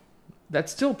scale,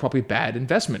 that's still probably bad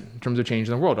investment in terms of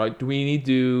changing the world. Right? Do we need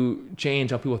to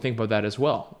change how people think about that as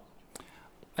well?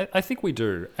 I think we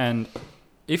do. And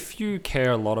if you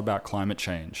care a lot about climate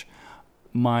change,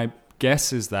 my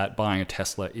guess is that buying a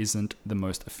Tesla isn't the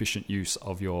most efficient use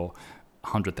of your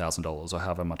 $100,000 or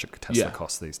however much a Tesla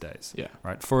costs these days. Yeah.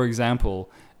 Right. For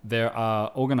example, there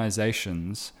are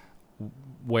organizations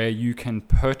where you can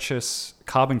purchase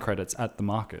carbon credits at the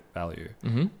market value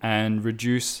and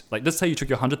reduce, let's say you took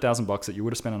your $100,000 that you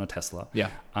would have spent on a Tesla,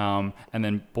 and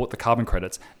then bought the carbon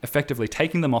credits, effectively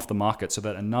taking them off the market so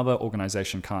that another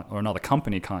organization can't, or another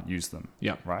company can't use them,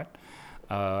 right?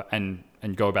 And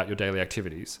go about your daily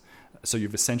activities. So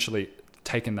you've essentially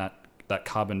taken that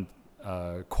carbon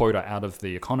quota out of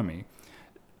the economy.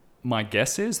 My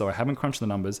guess is, though I haven't crunched the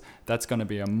numbers, that's going to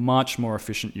be a much more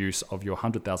efficient use of your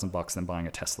 $100,000 than buying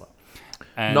a Tesla.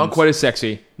 And not quite as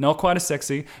sexy. Not quite as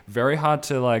sexy. Very hard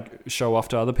to show off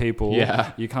to other people.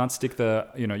 Yeah. You can't stick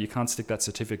you can't stick that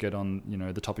certificate on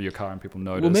the top of your car and people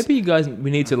notice. Well, maybe you guys we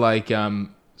need to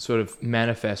sort of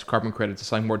manifest carbon credits as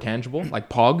something more tangible, like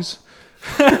Pogs,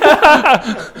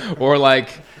 or like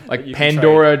You can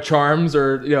Pandora charms,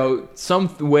 or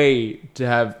some way to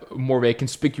have more of a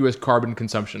conspicuous carbon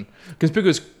consumption,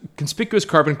 conspicuous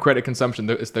carbon credit consumption.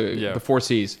 It's the 4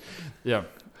 C's. Yeah,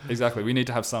 exactly. We need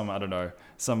to have some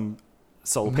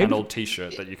solar panel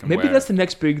T-shirt that you can Maybe wear. that's the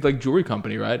next big jewelry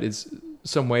company, right? Is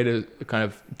some way to kind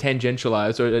of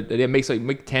tangentialize, or it makes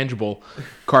make tangible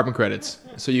carbon credits,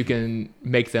 so you can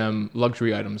make them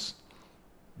luxury items.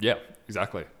 Yeah,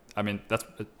 exactly. I mean, that's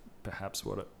perhaps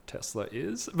what a Tesla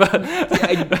is, but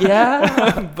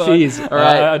Yeah. Jeez. All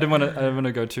right. I didn't want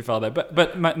to go too far there.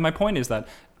 But my point is that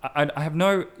I have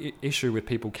no issue with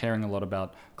people caring a lot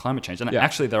about climate change, and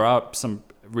actually there are some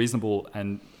reasonable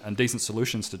and decent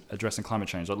solutions to addressing climate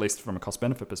change, or at least from a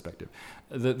cost-benefit perspective.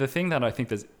 The thing that I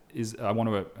think I want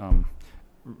to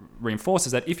reinforce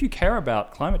is that if you care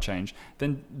about climate change,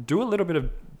 then do a little bit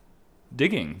of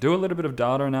digging, do a little bit of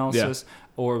data analysis,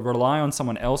 or rely on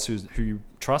someone else who you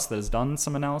trust that has done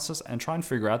some analysis, and try and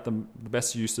figure out the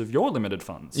best use of your limited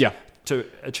funds to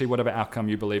achieve whatever outcome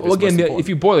you believe is most important. If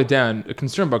you boil it down, a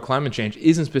concern about climate change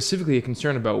isn't specifically a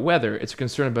concern about weather. It's a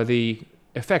concern about the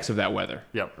effects of that weather.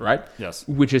 Yep. Right? Yes.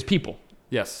 Which is people.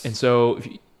 Yes. And so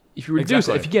if you reduce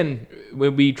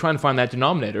when we try and find that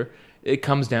denominator, it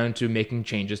comes down to making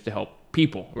changes to help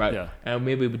people, right? Yeah. And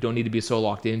maybe we don't need to be so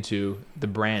locked into the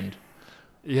brand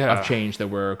of change that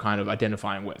we're kind of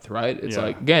identifying with, right? It's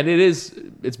again,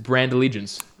 it's brand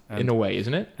allegiance in a way,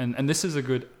 isn't it? And this is a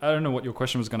good. I don't know what your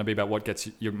question was going to be about. What gets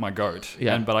my goat?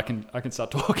 Yeah. But I can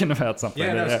start talking about something.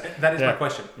 That is my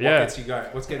question. What gets you going?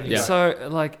 What's getting you going?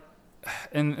 So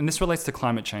and this relates to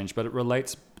climate change, but it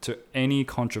relates to any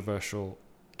controversial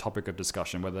topic of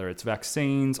discussion, whether it's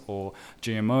vaccines or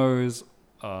GMOs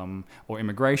or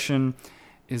immigration,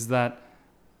 is that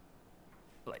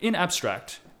in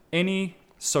abstract, any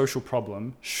social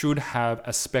problem should have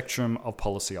a spectrum of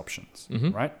policy options,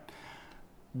 right?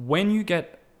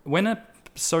 When a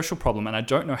social problem, and I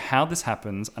don't know how this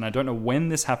happens, and I don't know when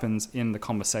this happens in the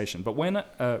conversation, but when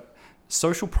a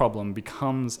social problem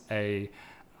becomes a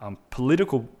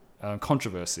political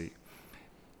controversy,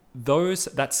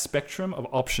 that spectrum of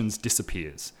options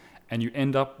disappears, and you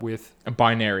end up with A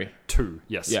binary. 2.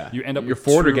 Yes. Yeah. You end up You're with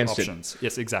for or 2 against it. options.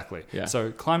 Yes, exactly. Yeah.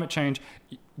 So climate change,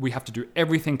 we have to do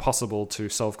everything possible to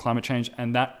solve climate change,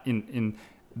 and that in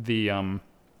the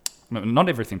not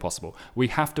everything possible. We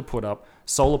have to put up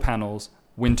solar panels,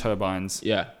 wind turbines,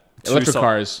 Electric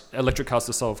cars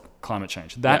to solve climate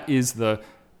change. That is the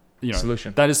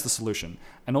solution. That is the solution.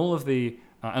 And all of the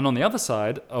and on the other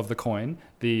side of the coin,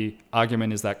 the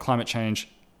argument is that climate change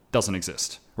doesn't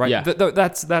exist. Right? Yeah.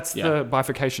 That's the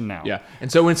bifurcation now. Yeah.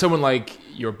 And so when someone like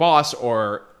your boss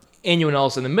or anyone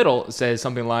else in the middle says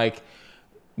something like,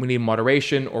 we need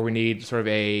moderation, or we need sort of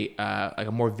a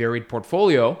more varied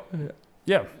portfolio,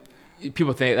 Yeah.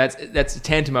 people think that's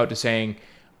tantamount to saying,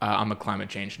 I'm a climate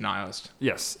change nihilist.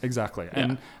 Yes, exactly.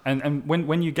 And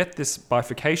when you get this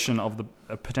bifurcation of the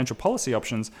potential policy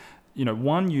options,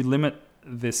 one, you limit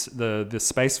the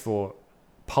space for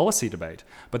policy debate.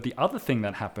 But the other thing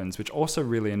that happens, which also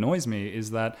really annoys me,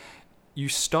 is that you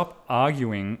stop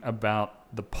arguing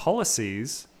about the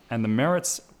policies and the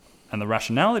merits and the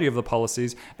rationality of the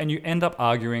policies, and you end up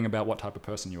arguing about what type of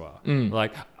person you are.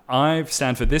 Like, I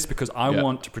stand for this because I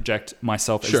want to project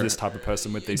myself as this type of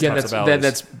person with these types of values.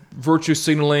 That's virtue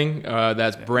signaling,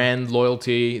 that's brand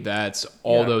loyalty, that's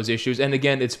all those issues. And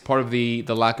again, it's part of the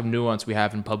lack of nuance we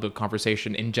have in public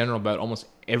conversation in general about almost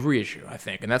every issue, I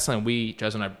think. And that's something we,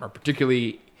 Jez and I, are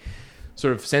particularly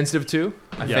sort of sensitive to,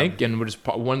 I think. And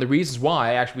one of the reasons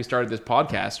why actually we started this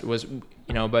podcast was,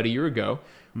 about a year ago,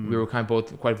 we were kind of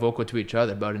both quite vocal to each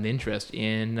other about an interest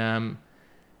in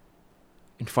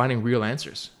finding real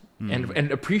answers.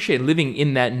 And appreciate living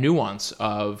in that nuance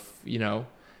of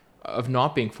of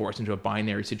not being forced into a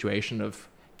binary situation of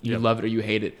you love it or you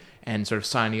hate it, and sort of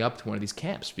signing up to one of these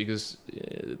camps, because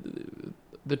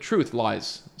the truth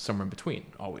lies somewhere in between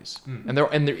always. And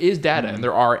there is data and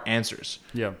there are answers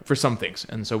for some things,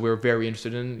 and so we're very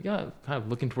interested in kind of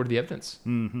looking toward the evidence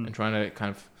and trying to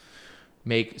kind of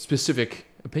make specific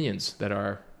opinions that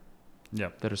are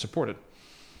supported.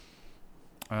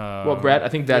 Well, Brad, I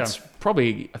think that's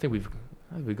probably. I think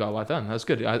we got a lot done. That's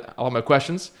good. All my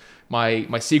questions,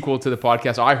 my sequel to the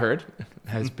podcast I heard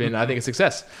has been, I think, a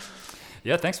success.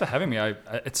 Yeah, thanks for having me.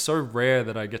 It's so rare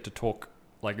that I get to talk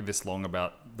like this long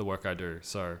about the work I do.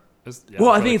 So, I think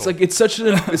really it's like it's such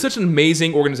an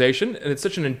amazing organization, and it's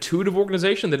such an intuitive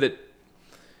organization that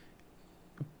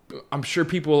I'm sure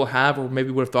people have, or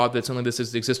maybe would have thought that something like this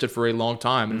has existed for a long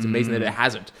time, and it's amazing that it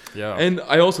hasn't. Yeah. And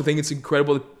I also think it's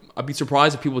incredible that I'd be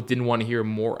surprised if people didn't want to hear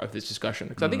more of this discussion,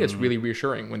 because I think it's really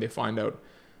reassuring when they find out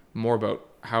more about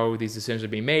how these decisions are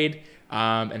being made,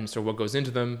 and so what goes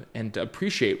into them, and to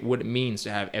appreciate what it means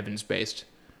to have evidence-based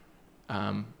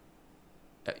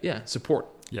support.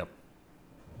 Yep.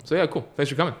 So yeah, cool. Thanks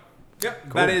for coming. Yeah,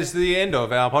 that is the end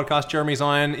of our podcast, Jeremy's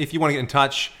Iron. If you want to get in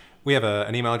touch, we have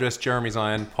an email address,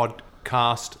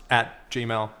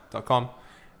 jeremysironpodcast@gmail.com.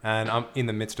 And I'm in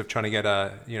the midst of trying to get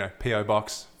a PO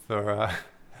box for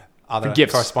other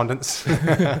gifts. correspondence.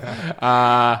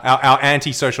 Our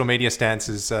anti-social media stance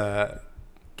is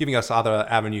giving us other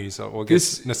avenues, or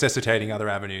necessitating other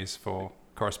avenues for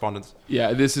correspondence.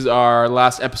 Yeah, this is our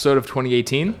last episode of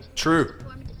 2018. True.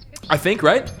 I think,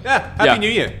 right? Yeah. Happy New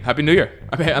Year. Happy New Year.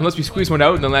 I mean, unless we squeeze one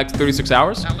out in the next 36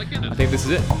 hours, I think this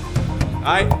is it. All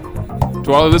right.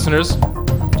 To all the listeners,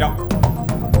 Ciao.